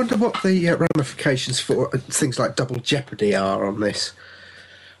 I wonder what the ramifications for things like double jeopardy are on this,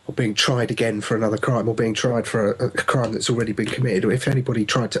 or being tried again for another crime, or being tried for a crime that's already been committed, or if anybody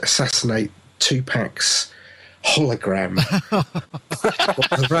tried to assassinate Tupac's hologram, what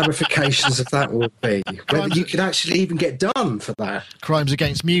the ramifications of that would be. Whether you could actually even get done for that. Crimes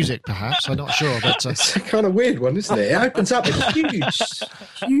against music, perhaps. I'm not sure. But it's a kind of weird one, isn't it? It opens up a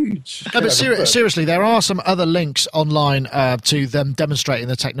huge... No, but seriously, there are some other links online to them demonstrating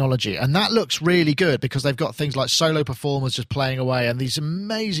the technology, and that looks really good because they've got things like solo performers just playing away and these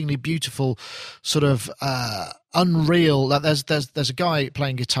amazingly beautiful sort of unreal... There's a guy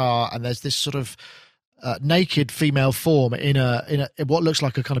playing guitar, and there's this sort of naked female form in what looks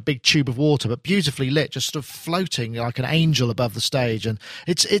like a kind of big tube of water, but beautifully lit, just sort of floating like an angel above the stage. And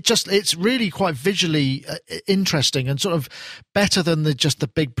it's really quite visually interesting and sort of better than just the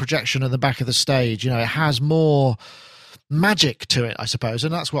big projection at the back of the stage. It has more magic to it, I suppose,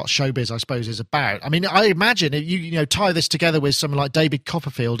 and that's what showbiz, I suppose, is about. I mean, I imagine you tie this together with someone like David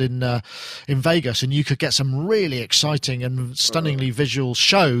Copperfield in Vegas, and you could get some really exciting and stunningly visual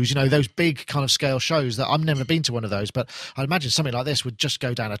shows. Those big kind of scale shows that I've never been to one of those, but I imagine something like this would just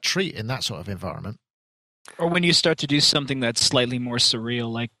go down a treat in that sort of environment. Or when you start to do something that's slightly more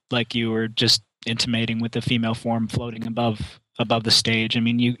surreal, like you were just intimating with the female form floating above the stage. I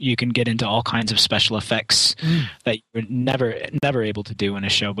mean, you can get into all kinds of special effects that you were never able to do in a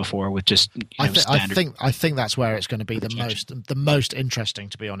show before with just standard. I think that's where it's going to be the most interesting,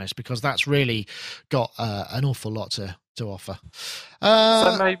 to be honest, because that's really got an awful lot to offer.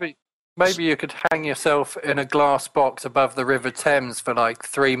 So Maybe you could hang yourself in a glass box above the River Thames for like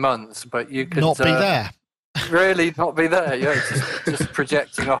 3 months, but you could Not be there. Really not be there. Yeah, just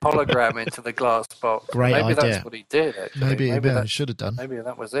projecting a hologram into the glass box. Great Maybe idea. that's what he did. Actually. Maybe that he should have done. Maybe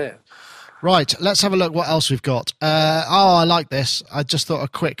that was it. Right, let's have a look what else we've got. I like this. I just thought a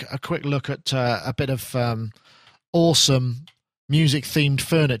quick look at a bit of awesome music-themed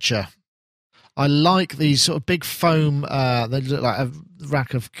furniture. I like these sort of big foam. They look like a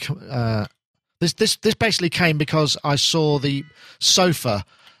rack of. This basically came because I saw the sofa,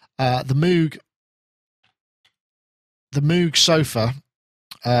 the Moog sofa,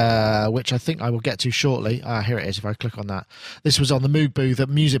 which I think I will get to shortly. Here it is. If I click on that, this was on the Moog booth at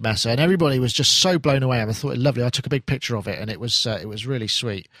Music Messe, and everybody was just so blown away. And I thought it lovely. I took a big picture of it, and it was really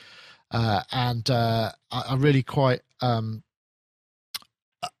sweet. And I really quite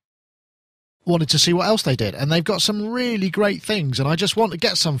wanted to see what else they did, and they've got some really great things. And I just want to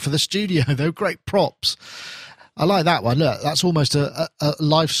get some for the studio. They're great props. I like that one. Look, that's almost a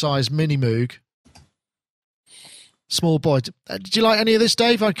life-size mini Moog. Small boy. Did you like any of this,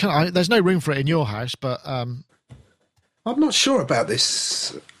 Dave? There's no room for it in your house, but I'm not sure about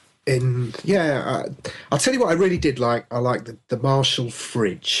this. I'll tell you what I really did like. I like the Marshall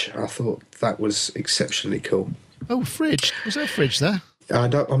fridge. I thought that was exceptionally cool. Oh, fridge. Was there a fridge there?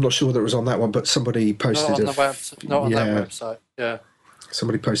 I'm not sure that it was on that one, but somebody posted not on that website. Yeah.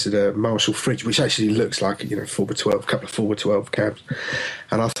 Somebody posted a Marshall fridge, which actually looks like 4x12, a couple of 4x12 cabs,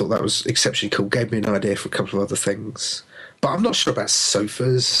 and I thought that was exceptionally cool. Gave me an idea for a couple of other things, but I'm not sure about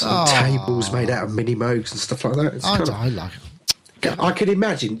sofas and tables made out of mini Moogs and stuff like that. I like it. I could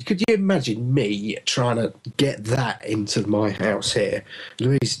imagine. Could you imagine me trying to get that into my house here?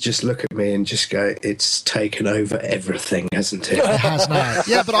 Louise just look at me and just go, "It's taken over everything, hasn't it?" It has now.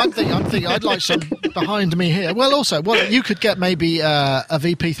 Yeah, but I'm thinking I'd like some behind me here. Well, also, you could get maybe a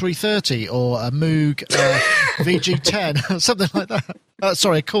VP330 or a Moog VG10, something like that.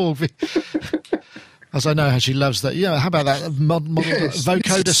 Sorry, a Korg. As I know how she loves that. Yeah, how about that model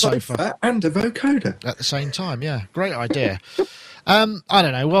vocoder sofa and a vocoder at the same time? Yeah, great idea. I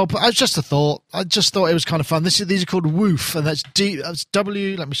don't know. Well, it's just a thought. I just thought it was kind of fun. These are called Woof, and that's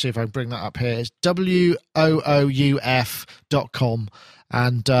W. Let me see if I can bring that up here. It's WOOUF.com,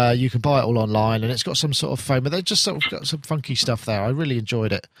 and you can buy it all online. And it's got some sort of foam, but they just sort of got some funky stuff there. I really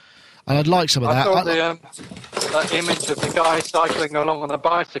enjoyed it, and I'd like some of that. I thought that image of the guy cycling along on a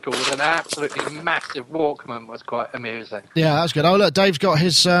bicycle with an absolutely massive Walkman was quite amusing. Yeah, that's good. Oh, look, Dave's got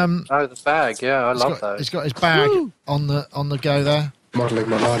his. The bag. Yeah, I love those. He's got his bag on the go there. Modelling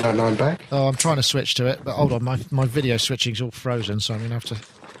my 909 bag. Oh, I'm trying to switch to it, but hold on, my video switching's all frozen, so I'm going to have to.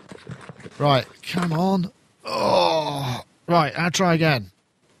 Right, come on. Oh, right, I'll try again.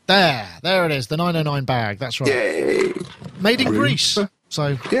 There it is, the 909 bag. That's right. Yay. Made in Greece.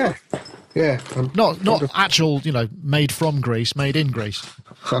 So yeah. Not actual, made from Greece, made in Greece.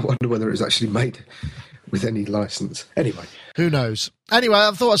 I wonder whether it was actually made with any license. Anyway, who knows? Anyway,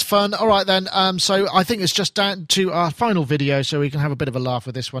 I thought it was fun. All right then. So I think it's just down to our final video, so we can have a bit of a laugh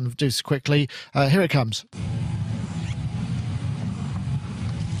with this one. Do this quickly. Here it comes.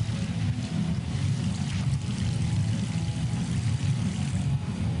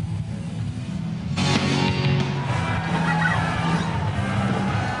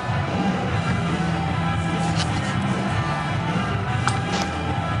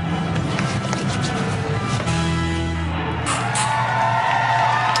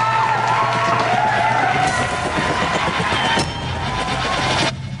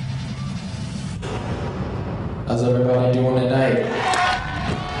 How's everybody doing tonight?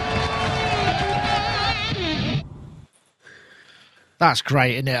 That's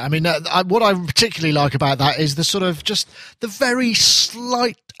great, isn't it? I mean, what I particularly like about that is the sort of just the very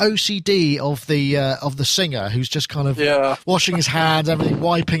slight OCD of the singer, who's just kind of washing his hands, everything,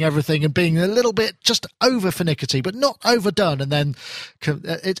 wiping everything, and being a little bit just over finicky, but not overdone. And then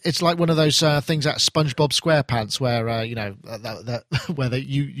it's like one of those things at SpongeBob SquarePants, where where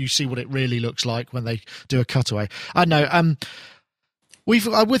you see what it really looks like when they do a cutaway. I know. I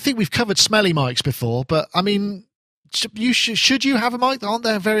would think we've covered smelly mics before, but I mean. Should you have a mic? Aren't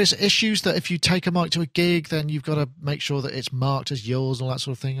there various issues that if you take a mic to a gig, then you've got to make sure that it's marked as yours and all that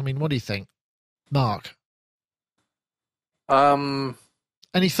sort of thing? I mean, what do you think, Mark?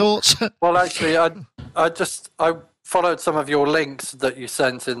 Any thoughts? Well, actually, I followed some of your links that you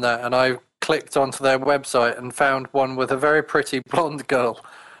sent in there, and I clicked onto their website and found one with a very pretty blonde girl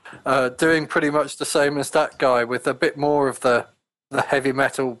doing pretty much the same as that guy, with a bit more of the heavy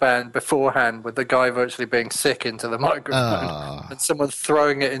metal band beforehand, with the guy virtually being sick into the microphone and someone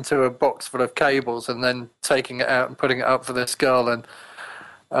throwing it into a box full of cables and then taking it out and putting it up for this girl. And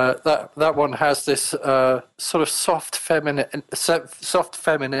That one has this sort of soft feminine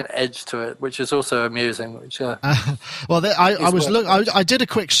edge to it, which is also amusing. Which I did a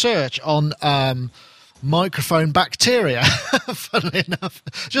quick search on microphone bacteria, funnily enough,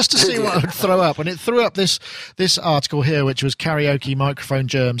 just to see what it would throw up, and it threw up this article here, which was karaoke microphone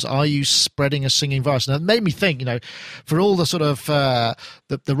germs. Are you spreading a singing virus? And it made me think, for all the sort of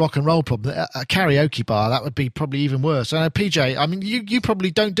the rock and roll problem, a karaoke bar, that would be probably even worse. I know, PJ, I mean, you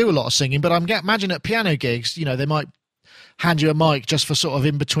probably don't do a lot of singing, but imagine at piano gigs, they might hand you a mic just for sort of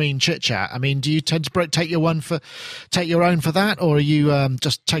in between chit chat. I mean, do you tend to take your own for that, or are you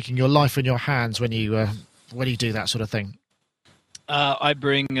just taking your life in your hands when you do that sort of thing? I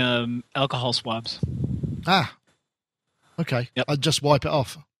bring alcohol swabs. Ah, okay. Yep. I'd just wipe it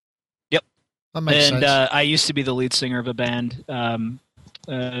off. Yep, that makes sense. And I used to be the lead singer of a band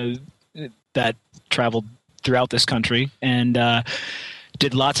that traveled throughout this country and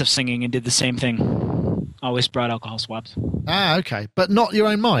did lots of singing and did the same thing. Always brought alcohol swabs. Ah, okay. But not your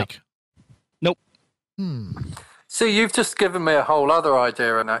own mic? Nope. See, you've just given me a whole other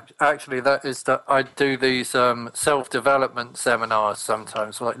idea, and actually that is that I do these self-development seminars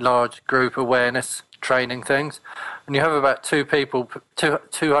sometimes, like large group awareness training things, and you have about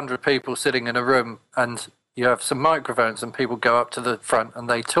 200 people sitting in a room, and you have some microphones, and people go up to the front and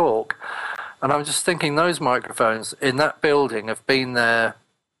they talk. And I'm just thinking those microphones in that building have been there.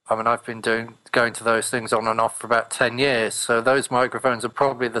 I mean, I've been going to those things on and off for about 10 years. So those microphones are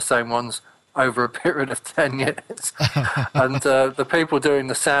probably the same ones over a period of 10 years. And the people doing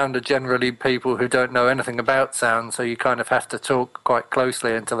the sound are generally people who don't know anything about sound. So you kind of have to talk quite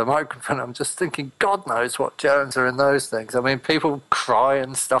closely into the microphone. I'm just thinking, God knows what germs are in those things. I mean, people cry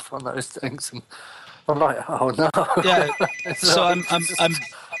and stuff on those things. And I'm like, oh, no. Yeah. So I'm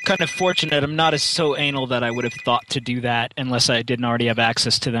kind of fortunate. I'm not so anal that I would have thought to do that unless I didn't already have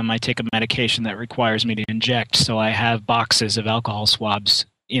access to them. I take a medication that requires me to inject, so I have boxes of alcohol swabs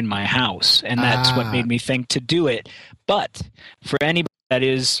in my house, and that's what made me think to do it. But for anybody that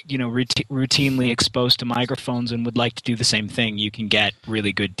is, routinely exposed to microphones and would like to do the same thing, you can get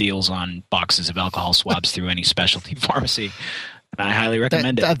really good deals on boxes of alcohol swabs through any specialty pharmacy. I highly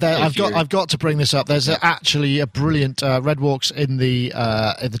recommend it. I've got to bring this up. There's actually a brilliant Redwalks in the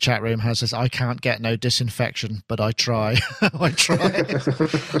chat room has says, I can't get no disinfection, but I try. I try.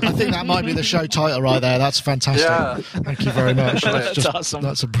 I think that might be the show title right there. That's fantastic. Yeah. Thank you very much. That's awesome.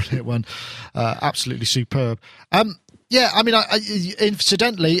 That's a brilliant one. Absolutely superb. Yeah, I mean,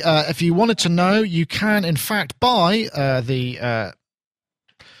 incidentally, if you wanted to know, you can in fact buy the.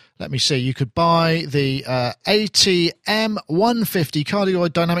 Let me see. You could buy the ATM 150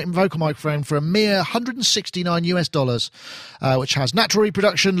 cardioid dynamic vocal microphone for a mere $169 US, which has natural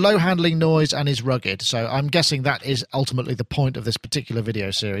reproduction, low handling noise, and is rugged. So I'm guessing that is ultimately the point of this particular video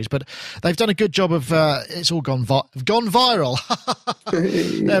series. But they've done a good job of it's all gone viral.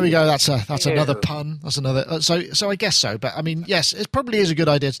 There we go. That's another pun. That's another. So I guess so. But I mean, yes, it probably is a good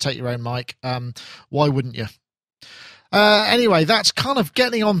idea to take your own mic. Why wouldn't you? Anyway, that's kind of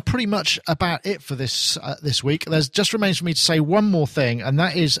getting on pretty much about it for this week. There's just remains for me to say one more thing, and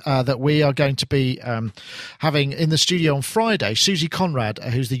that is that we are going to be having in the studio on Friday Susie Conrad,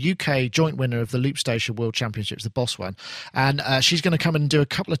 who's the UK joint winner of the Loop Station World Championships, the boss one, and she's going to come and do a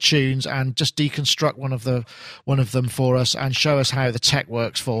couple of tunes and just deconstruct one of them for us and show us how the tech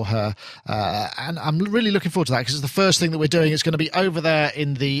works for her. And I'm really looking forward to that because it's the first thing that we're doing. It's going to be over there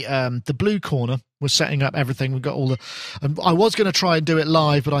in the blue corner. We're setting up everything. We've got all the. I was going to try and do it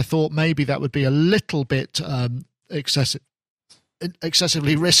live, but I thought maybe that would be a little bit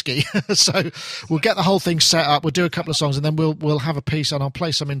excessively risky. So we'll get the whole thing set up. We'll do a couple of songs, and then we'll have a piece, and I'll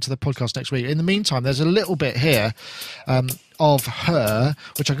play some into the podcast next week. In the meantime, there's a little bit here of her,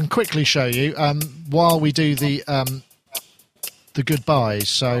 which I can quickly show you while we do the goodbyes.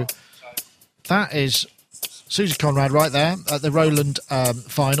 So that is Susie Conrad right there at the Roland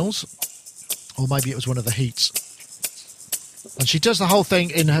finals. Or maybe it was one of the heats. And she does the whole thing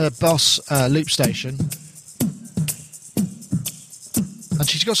in her Boss Loop Station. And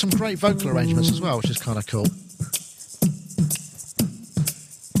she's got some great vocal arrangements as well, which is kind of cool.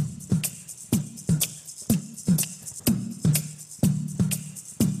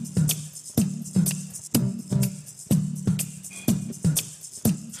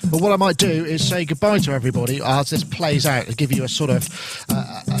 But what I might do is say goodbye to everybody as this plays out to give you a sort of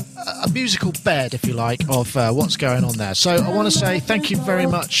a musical bed, if you like, of what's going on there. So I want to say thank you very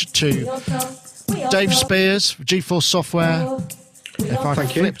much to Dave Spears, GeForce Software. If I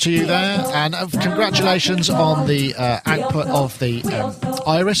flip to you there, and congratulations on the output of the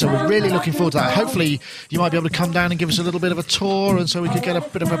Iris, and we're really looking forward to that. Hopefully you might be able to come down and give us a little bit of a tour, and so we could get a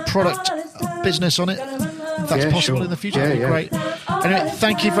bit of a product business on it. If that's possible in the future, that'd be great. Anyway,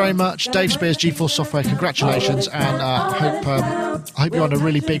 thank you very much, Dave Spears, GeForce Software. Congratulations, and I hope you're on a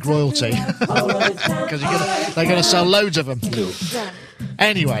really big royalty because they're going to sell loads of them.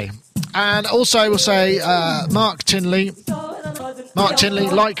 Anyway, and also we'll say Mark Tinley,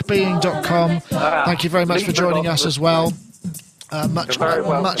 likebeing.com. Thank you very much for joining us as well. Much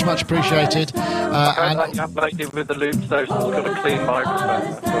appreciated. And that young lady with the loop station's got a clean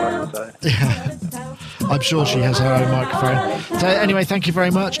microphone. That's what I can say. Yeah. I'm sure she has her own microphone. So anyway, thank you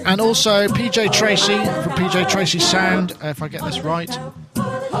very much. And also PJ Tracy from PJ Tracy Sound, if I get this right.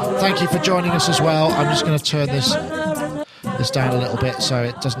 Thank you for joining us as well. I'm just going to turn this down a little bit so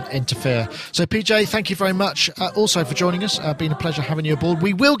it doesn't interfere. So PJ, thank you very much also for joining us. Been a pleasure having you aboard.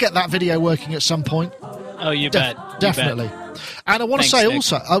 We will get that video working at some point. Oh, you bet. Definitely. And I wanted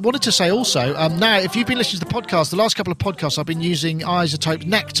to say also, now, if you've been listening to the podcast, the last couple of podcasts, I've been using iZotope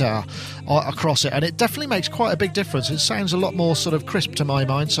Nectar across it, and it definitely makes quite a big difference. It sounds a lot more sort of crisp to my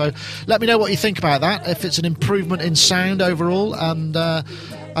mind. So let me know what you think about that, if it's an improvement in sound overall, and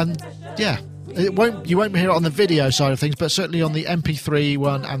yeah. You won't hear it on the video side of things, but certainly on the MP3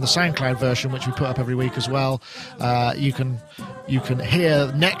 one and the SoundCloud version, which we put up every week as well, you can hear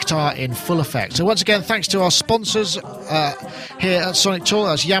Nectar in full effect. So once again, thanks to our sponsors here at Sonic Tour,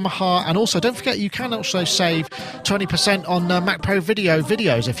 that's Yamaha, and also don't forget you can also save 20% on Mac Pro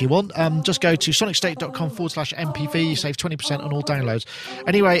videos if you want. Just go to sonicstate.com/MPV, you save 20% on all downloads.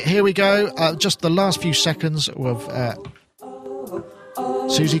 Anyway, here we go. Just the last few seconds of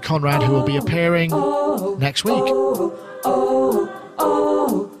Susie Conrad, who will be appearing next week.